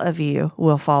 'All of you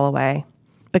will fall away,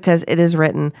 because it is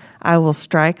written, I will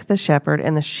strike the shepherd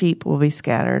and the sheep will be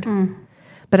scattered.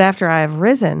 But after I have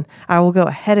risen, I will go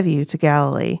ahead of you to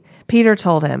Galilee.' Peter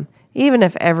told him, 'Even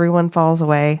if everyone falls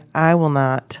away, I will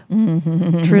not.'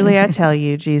 'Truly I tell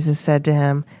you,' Jesus said to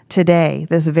him, 'today,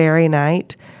 this very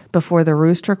night, before the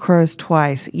rooster crows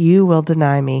twice, you will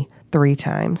deny me 3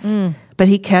 times. But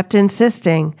he kept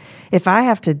insisting, 'If I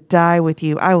have to die with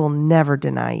you, I will never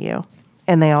deny you.'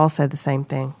 And they all said the same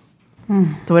thing."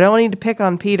 So we don't need to pick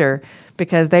on Peter,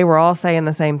 because they were all saying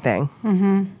the same thing.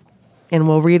 And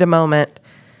we'll read a moment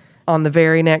on the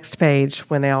very next page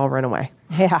when they all run away.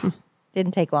 Yeah,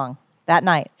 didn't take long that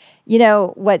night.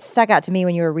 What stuck out to me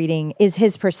when you were reading is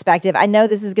his perspective. I know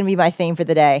this is going to be my theme for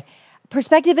the day.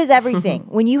 Perspective is everything.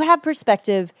 When you have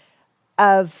perspective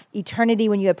of eternity,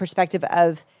 when you have perspective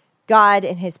of God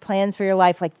and his plans for your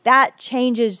life, that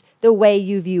changes the way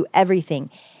you view everything.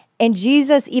 And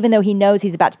Jesus, even though he knows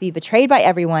he's about to be betrayed by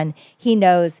everyone, he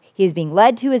knows he is being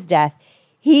led to his death.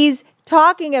 He's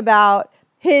talking about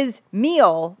his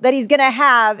meal that he's going to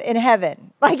have in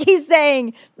heaven. He's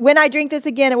saying, when I drink this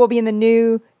again, it will be in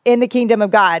the kingdom of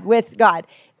God, with God,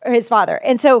 or his Father.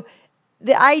 And so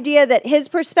the idea that his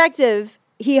perspective,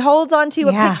 he holds on to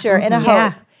a picture and a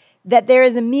hope that there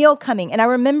is a meal coming. And I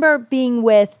remember being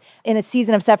in a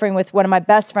season of suffering with one of my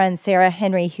best friends, Sarah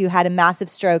Henry, who had a massive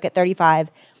stroke at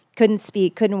 35. Couldn't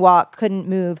speak, couldn't walk, couldn't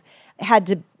move, had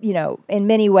to, in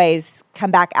many ways come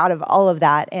back out of all of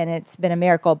that. And it's been a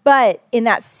miracle. But in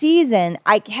that season,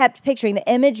 I kept picturing the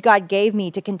image God gave me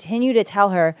to continue to tell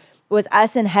her was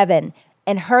us in heaven,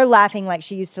 and her laughing like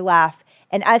she used to laugh,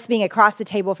 and us being across the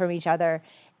table from each other.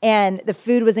 and the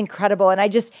food was incredible. And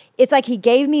it's like he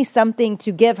gave me something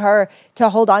to give her to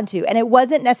hold on to. And it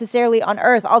wasn't necessarily on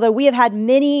earth, although we have had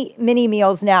many, many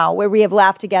meals now where we have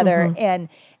laughed together and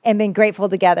been grateful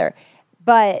together.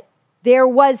 But there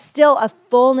was still a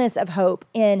fullness of hope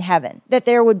in heaven, that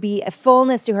there would be a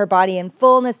fullness to her body and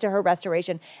fullness to her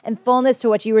restoration and fullness to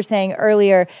what you were saying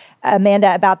earlier,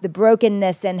 Amanda, about the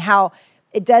brokenness and how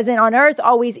it doesn't on earth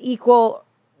always equal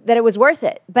that it was worth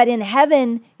it. But in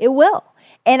heaven, it will.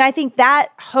 And I think that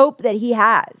hope that he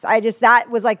has, that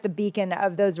was like the beacon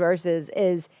of those verses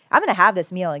is, I'm going to have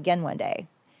this meal again one day.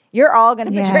 You're all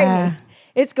going to betray me.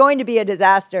 It's going to be a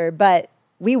disaster, but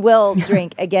we will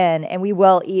drink again and we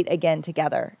will eat again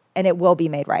together and it will be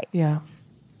made right. Yeah.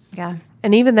 Yeah.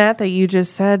 And even that you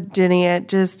just said, Jenny,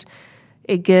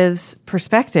 it gives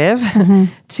perspective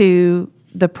to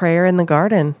the prayer in the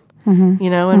garden.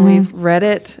 And we've read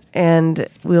it and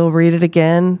we'll read it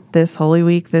again this Holy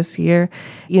Week this year.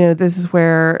 This is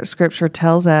where Scripture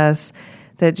tells us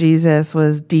that Jesus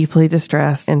was deeply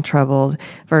distressed and troubled.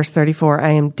 Verse 34, I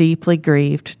am deeply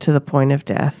grieved to the point of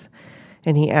death.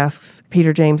 And he asks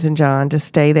Peter, James, and John to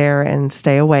stay there and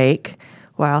stay awake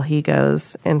while he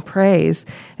goes and prays.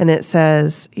 And it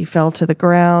says he fell to the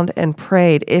ground and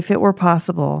prayed, if it were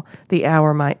possible, the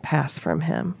hour might pass from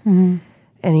him.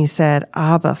 And he said,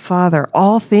 Abba, Father,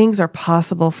 all things are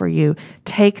possible for you.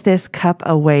 Take this cup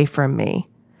away from me.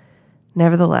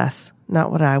 Nevertheless,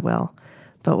 not what I will,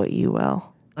 but what you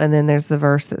will. And then there's the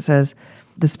verse that says,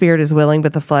 the spirit is willing,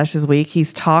 but the flesh is weak.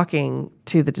 He's talking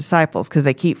to the disciples because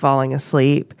they keep falling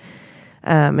asleep.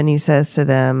 And he says to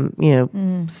them,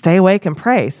 stay awake and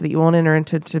pray so that you won't enter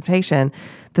into temptation.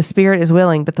 The spirit is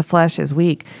willing, but the flesh is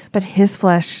weak. But his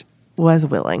flesh was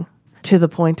willing to the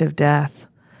point of death.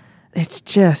 It's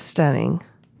just stunning.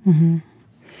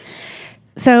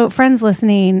 So friends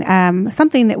listening,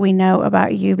 something that we know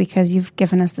about you because you've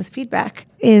given us this feedback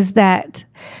is that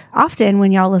often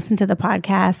when y'all listen to the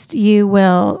podcast, you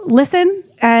will listen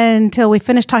until we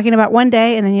finish talking about one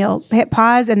day and then you'll hit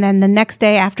pause. And then the next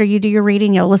day after you do your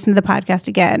reading, you'll listen to the podcast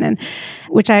again, and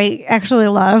which I actually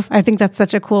love. I think that's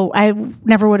such a cool, I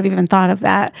never would have even thought of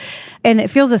that. And it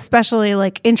feels especially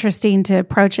interesting to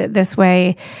approach it this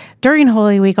way during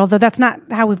Holy Week, although that's not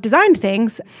how we've designed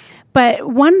things. But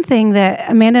one thing that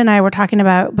Amanda and I were talking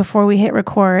about before we hit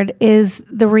record is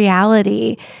the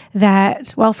reality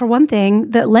that, well, for one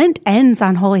thing, that Lent ends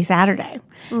on Holy Saturday,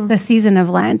 the season of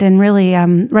Lent. And really,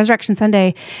 Resurrection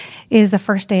Sunday is the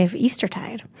first day of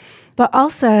Eastertide. But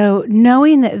also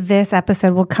knowing that this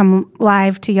episode will come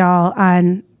live to y'all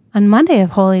on Monday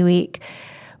of Holy Week,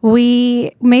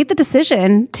 we made the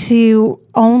decision to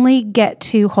only get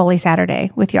to Holy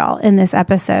Saturday with y'all in this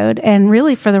episode. And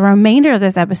really for the remainder of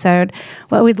this episode,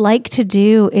 what we'd like to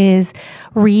do is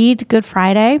read Good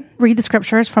Friday, read the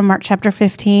scriptures from Mark chapter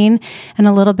 15 and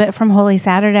a little bit from Holy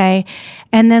Saturday,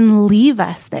 and then leave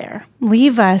us there.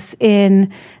 Leave us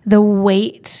in the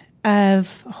weight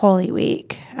of Holy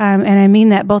Week. And I mean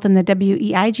that both in the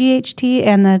WEIGHT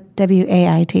and the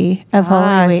WAIT of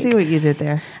Holy Week. I see what you did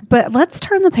there. But let's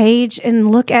turn the page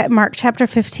and look at Mark chapter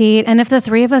 15. And if the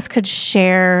three of us could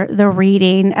share the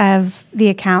reading of the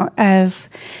account of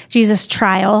Jesus'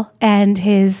 trial and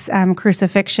his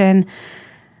crucifixion,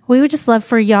 we would just love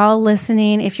for y'all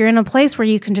listening. If you're in a place where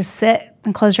you can just sit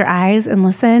and close your eyes and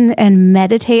listen and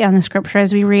meditate on the scripture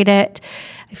as we read it.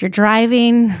 If you're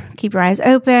driving, keep your eyes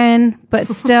open, but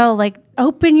still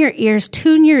open your ears,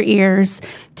 tune your ears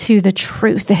to the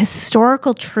truth, the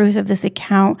historical truth of this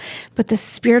account, but the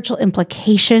spiritual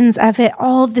implications of it,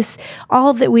 all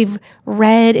that we've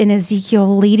read in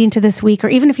Ezekiel leading to this week, or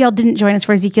even if y'all didn't join us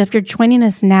for Ezekiel, if you're joining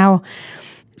us now,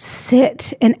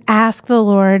 sit and ask the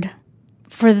Lord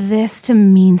for this to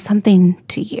mean something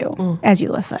to you as you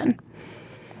listen.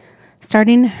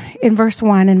 Starting in verse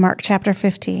 1 in Mark chapter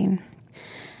 15.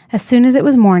 As soon as it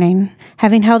was morning,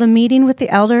 having held a meeting with the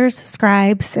elders,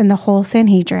 scribes, and the whole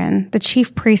Sanhedrin, the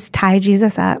chief priests tied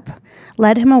Jesus up,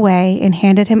 led him away, and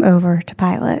handed him over to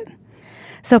Pilate.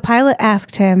 So Pilate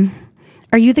asked him,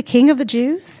 "Are you the king of the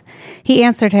Jews?" He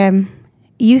answered him,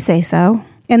 "You say so."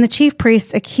 And the chief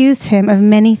priests accused him of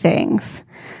many things.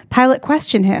 Pilate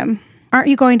questioned him, "Aren't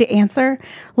you going to answer?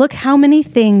 Look how many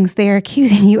things they are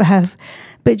accusing you of."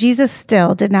 But Jesus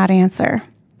still did not answer.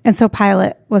 And so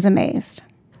Pilate was amazed.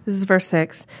 This is verse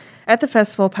 6. At the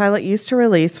festival, Pilate used to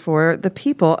release for the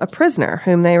people a prisoner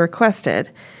whom they requested.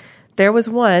 There was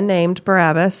one named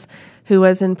Barabbas who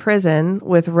was in prison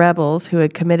with rebels who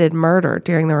had committed murder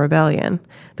during the rebellion.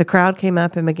 The crowd came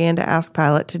up and began to ask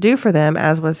Pilate to do for them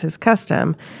as was his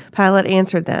custom. Pilate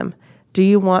answered them, "Do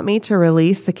you want me to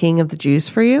release the king of the Jews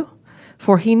for you?"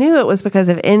 for he knew it was because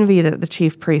of envy that the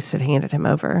chief priests had handed him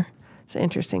over. It's an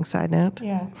interesting side note.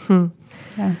 Yeah.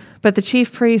 Yeah. But the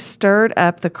chief priest stirred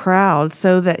up the crowd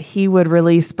so that he would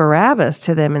release Barabbas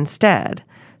to them instead,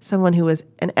 someone who was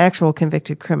an actual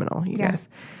convicted criminal, you guys.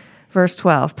 Verse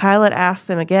 12, Pilate asked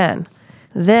them again,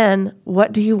 "Then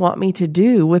what do you want me to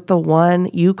do with the one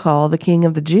you call the King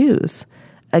of the Jews?"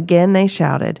 Again they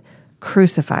shouted,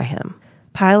 "Crucify him."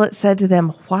 Pilate said to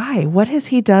them, "Why? What has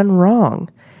he done wrong?"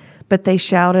 But they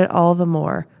shouted all the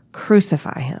more,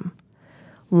 "Crucify him."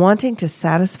 Wanting to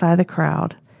satisfy the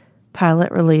crowd,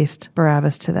 Pilate released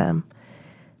Barabbas to them,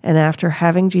 and after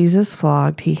having Jesus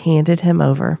flogged, he handed him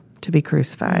over to be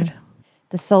crucified.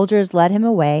 The soldiers led him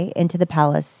away into the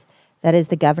palace, that is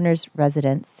the governor's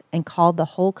residence, and called the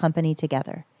whole company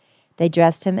together. They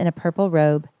dressed him in a purple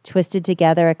robe, twisted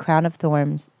together a crown of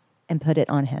thorns, and put it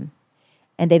on him.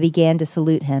 And they began to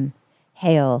salute him,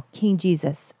 "Hail, King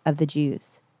Jesus of the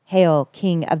Jews! Hail,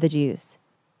 King of the Jews!"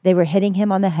 They were hitting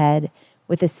him on the head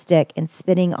with a stick and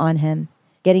spitting on him.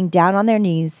 Getting down on their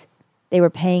knees, they were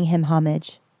paying him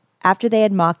homage. After they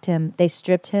had mocked him, they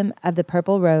stripped him of the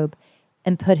purple robe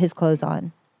and put his clothes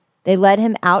on. They led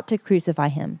him out to crucify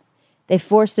him. They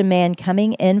forced a man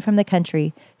coming in from the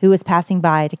country who was passing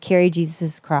by to carry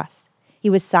Jesus' cross. He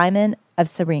was Simon of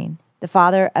Cyrene, the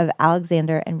father of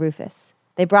Alexander and Rufus.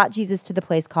 They brought Jesus to the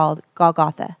place called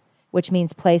Golgotha, which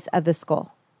means place of the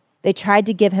skull. They tried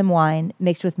to give him wine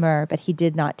mixed with myrrh, but he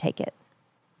did not take it.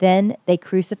 Then they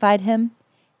crucified him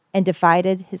and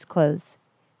divided his clothes,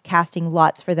 casting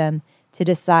lots for them to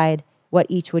decide what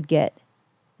each would get.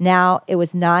 Now it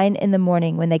was 9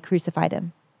 a.m. when they crucified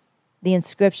him. The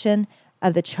inscription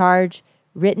of the charge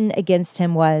written against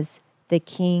him was, "The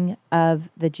King of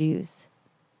the Jews."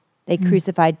 They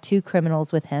crucified 2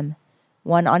 criminals with him,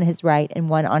 one on his right and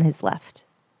one on his left.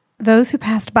 Those who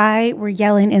passed by were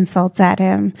yelling insults at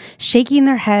him, shaking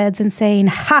their heads and saying,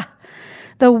 "Ha!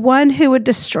 The one who would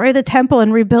destroy the temple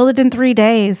and rebuild it in 3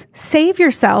 days. Save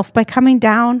yourself by coming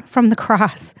down from the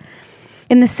cross."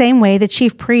 In the same way, the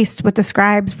chief priests with the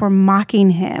scribes were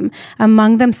mocking him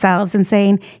among themselves and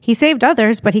saying, "He saved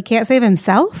others, but he can't save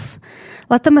himself.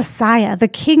 Let the Messiah, the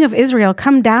King of Israel,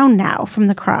 come down now from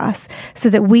the cross so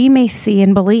that we may see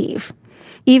and believe."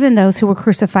 Even those who were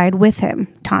crucified with him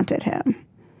taunted him.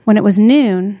 When it was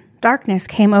noon, darkness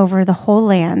came over the whole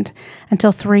land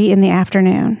until 3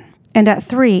 p.m. And at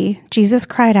 3, Jesus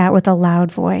cried out with a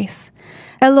loud voice,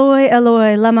 "Eloi,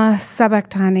 Eloi, lama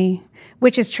sabachthani,"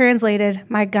 which is translated,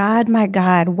 my God,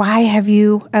 why have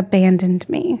you abandoned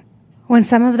me?" When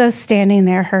some of those standing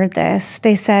there heard this,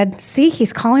 they said, "See,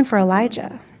 he's calling for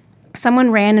Elijah."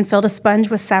 Someone ran and filled a sponge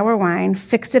with sour wine,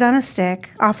 fixed it on a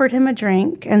stick, offered him a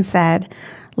drink, and said,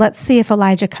 "Let's see if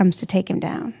Elijah comes to take him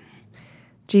down."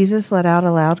 Jesus let out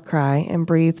a loud cry and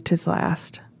breathed his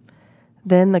last.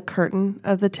 Then the curtain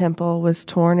of the temple was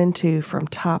torn in two from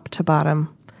top to bottom.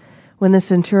 When the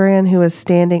centurion who was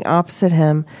standing opposite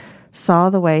him saw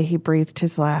the way he breathed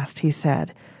his last, he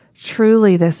said,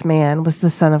 "Truly this man was the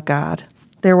Son of God."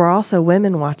 There were also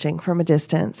women watching from a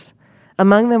distance.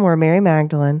 Among them were Mary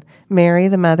Magdalene, Mary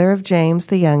the mother of James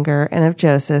the younger and of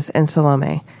Joseph, and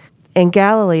Salome. In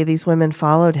Galilee these women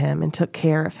followed him and took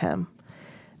care of him.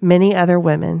 Many other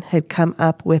women had come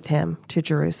up with him to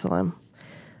Jerusalem.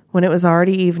 When it was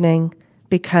already evening,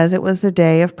 because it was the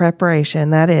day of preparation,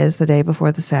 that is, the day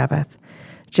before the Sabbath,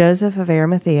 Joseph of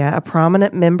Arimathea, a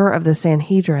prominent member of the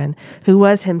Sanhedrin, who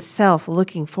was himself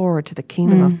looking forward to the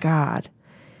kingdom of God,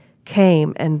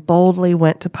 came and boldly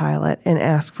went to Pilate and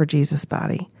asked for Jesus'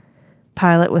 body.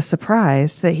 Pilate was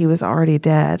surprised that he was already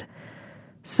dead.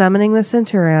 Summoning the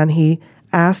centurion, he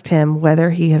asked him whether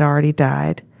he had already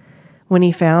died. When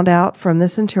he found out from the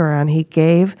centurion, he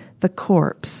gave the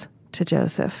corpse to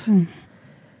Joseph.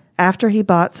 After he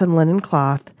bought some linen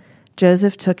cloth,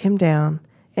 Joseph took him down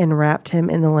and wrapped him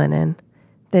in the linen.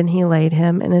 Then he laid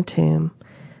him in a tomb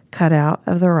cut out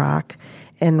of the rock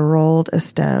and rolled a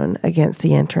stone against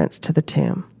the entrance to the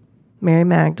tomb. Mary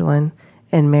Magdalene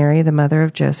and Mary, the mother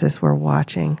of Joseph, were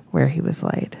watching where he was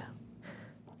laid.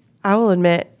 I will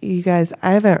admit, you guys,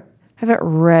 I haven't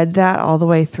read that all the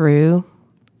way through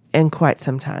in quite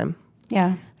some time.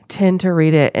 Yeah. Tend to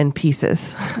read it in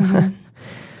pieces.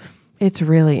 It's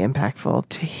really impactful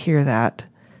to hear that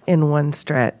in one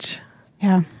stretch.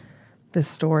 Yeah. The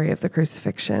story of the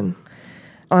crucifixion.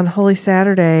 On Holy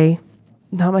Saturday,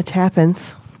 not much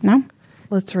happens. No?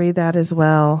 Let's read that as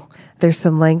well. There's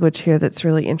some language here that's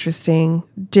really interesting.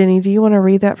 Jenny, do you want to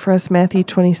read that for us? Matthew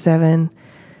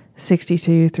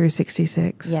 27:62 through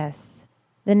 66. Yes.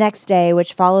 The next day,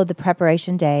 which followed the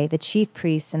preparation day, the chief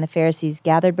priests and the Pharisees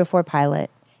gathered before Pilate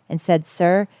and said,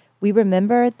 "Sir, We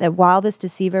remember that while this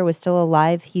deceiver was still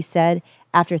alive, he said,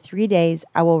 'After 3 days,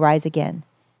 I will rise again.'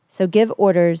 So give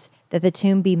orders that the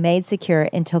tomb be made secure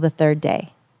until the 3rd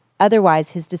day.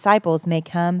 Otherwise, his disciples may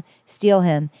come, steal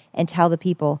him, and tell the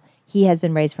people he has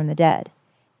been raised from the dead.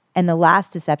 And the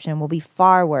last deception will be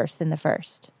far worse than the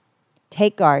first."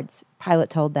 "Take guards," Pilate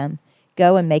told them.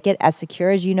 "Go and make it as secure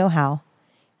as you know how."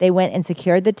 They went and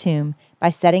secured the tomb by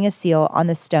setting a seal on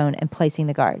the stone and placing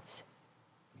the guards.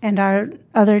 And our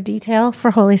other detail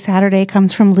for Holy Saturday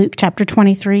comes from Luke chapter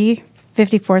 23,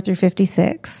 54 through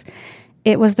 56.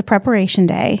 It was the preparation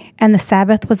day, and the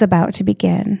Sabbath was about to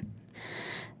begin.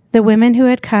 The women who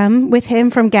had come with him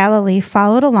from Galilee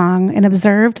followed along and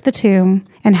observed the tomb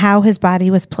and how his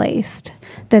body was placed.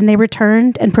 Then they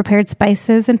returned and prepared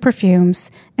spices and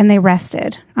perfumes, and they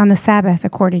rested on the Sabbath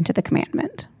according to the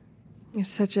commandment. There's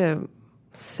such a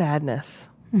sadness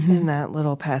in that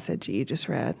little passage you just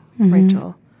read,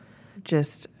 Rachel.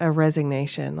 Just a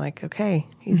resignation, like, okay,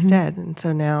 he's dead, and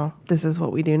so now this is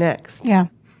what we do next. Yeah.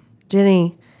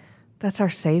 Jenny, that's our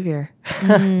Savior.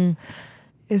 Isn't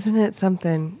it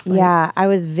something? Yeah, I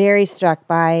was very struck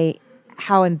by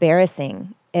how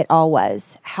embarrassing it all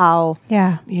was, how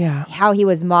he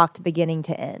was mocked beginning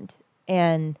to end.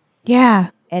 And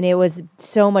it was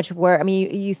so much work. I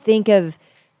mean, you think of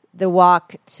the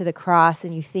walk to the cross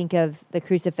and you think of the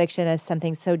crucifixion as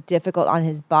something so difficult on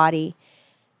his body,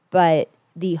 but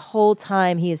the whole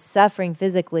time he is suffering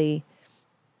physically,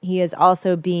 he is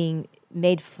also being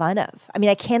made fun of. I mean,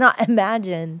 I cannot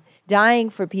imagine dying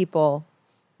for people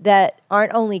that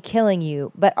aren't only killing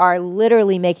you, but are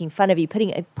literally making fun of you, putting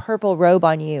a purple robe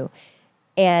on you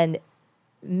and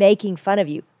making fun of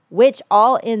you, which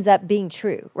all ends up being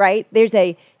true, right? There's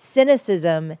a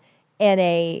cynicism and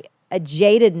a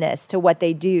jadedness to what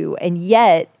they do, and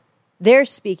yet they're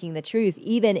speaking the truth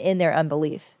even in their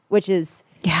unbelief, which is,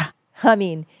 I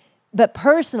mean, but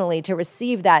personally to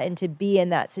receive that and to be in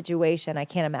that situation, I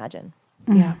can't imagine.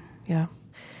 Yeah.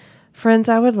 Friends,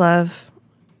 I would love,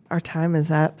 our time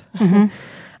is up.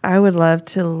 I would love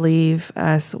to leave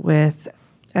us with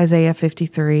Isaiah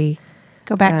 53.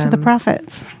 Go back to the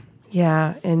prophets.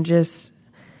 Yeah, and just,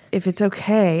 if it's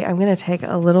okay, I'm going to take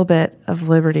a little bit of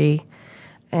liberty,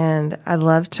 and I'd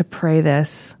love to pray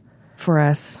this for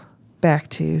us back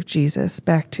to Jesus,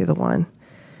 back to the one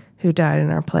who died in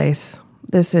our place.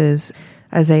 This is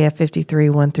Isaiah 53,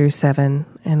 1 through 7,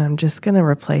 and I'm just going to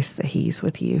replace the he's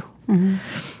with you.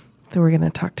 So we're going to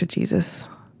talk to Jesus.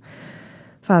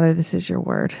 Father, this is your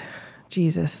word.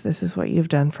 Jesus, this is what you've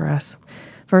done for us.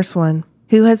 Verse 1,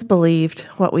 who has believed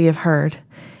what we have heard,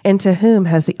 and to whom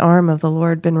has the arm of the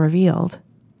Lord been revealed?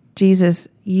 Jesus,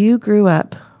 you grew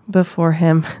up before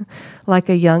him like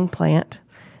a young plant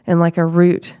and like a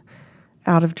root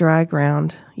out of dry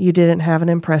ground. You didn't have an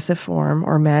impressive form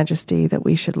or majesty that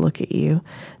we should look at you,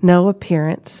 no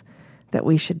appearance that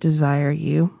we should desire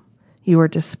you. You were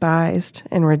despised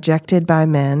and rejected by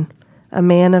men, a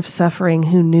man of suffering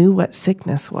who knew what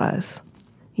sickness was.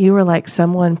 You were like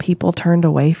someone people turned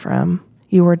away from.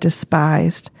 You were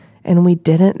despised, and we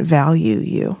didn't value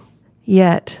you.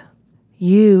 Yet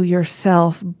you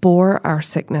yourself bore our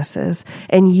sicknesses,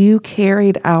 and you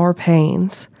carried our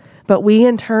pains. But we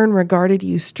in turn regarded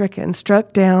you stricken,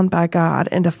 struck down by God,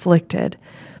 and afflicted.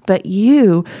 But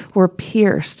you were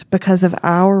pierced because of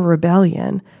our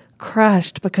rebellion,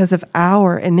 crushed because of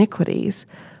our iniquities.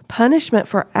 Punishment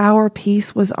for our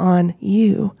peace was on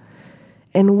you,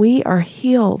 and we are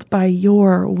healed by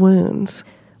your wounds.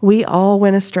 We all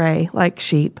went astray like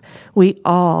sheep. We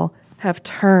all have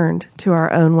turned to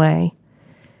our own way.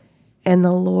 And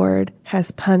the Lord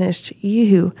has punished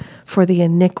you for the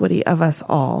iniquity of us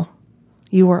all.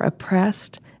 You were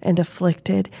oppressed and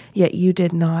afflicted, yet you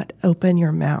did not open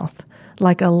your mouth.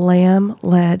 Like a lamb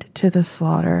led to the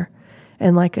slaughter,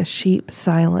 and like a sheep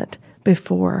silent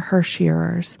before her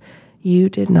shearers, you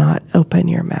did not open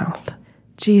your mouth.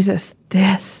 Jesus,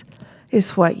 this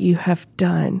is what you have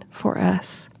done for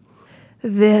us.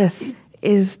 This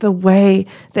is the way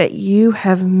that you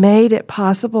have made it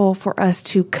possible for us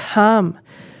to come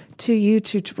to you,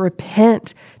 to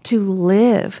repent, to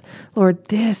live. Lord,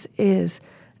 this is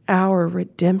our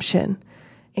redemption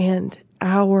and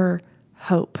our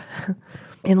hope.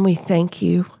 And we thank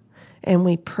you and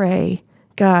we pray,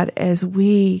 God, as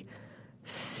we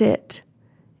sit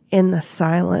in the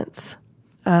silence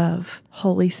of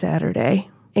Holy Saturday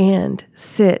and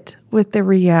sit with the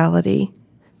reality,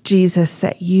 Jesus,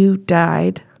 that you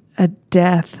died a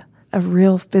death, a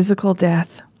real physical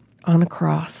death on a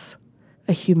cross,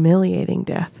 a humiliating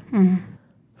death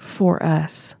for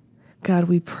us. God,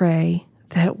 we pray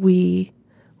that we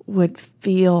would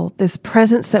feel this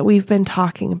presence that we've been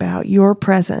talking about, your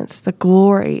presence, the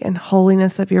glory and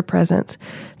holiness of your presence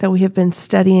that we have been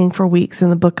studying for weeks in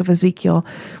the book of Ezekiel.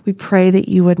 We pray that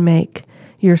you would make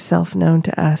yourself known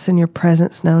to us and your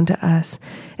presence known to us.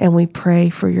 And we pray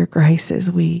for your grace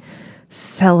as we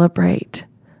celebrate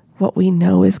what we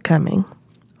know is coming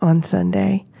on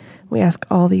Sunday. We ask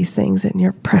all these things in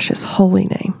your precious holy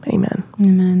name. Amen.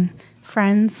 Amen.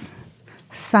 Friends,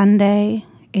 Sunday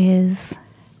is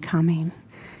coming.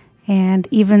 And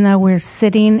even though we're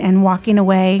sitting and walking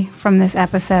away from this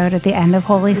episode at the end of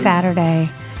Holy Saturday,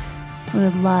 we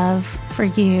would love for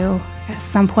you at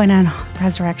some point on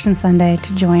Resurrection Sunday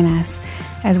to join us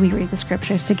as we read the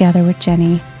scriptures together with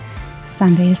Jenny.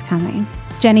 Sunday is coming.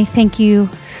 Jenny, thank you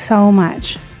so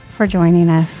much for joining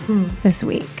us this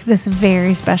week, this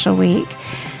very special week.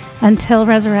 Until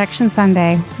Resurrection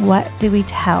Sunday, what do we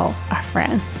tell our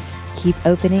friends? Keep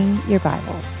opening your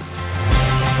Bibles.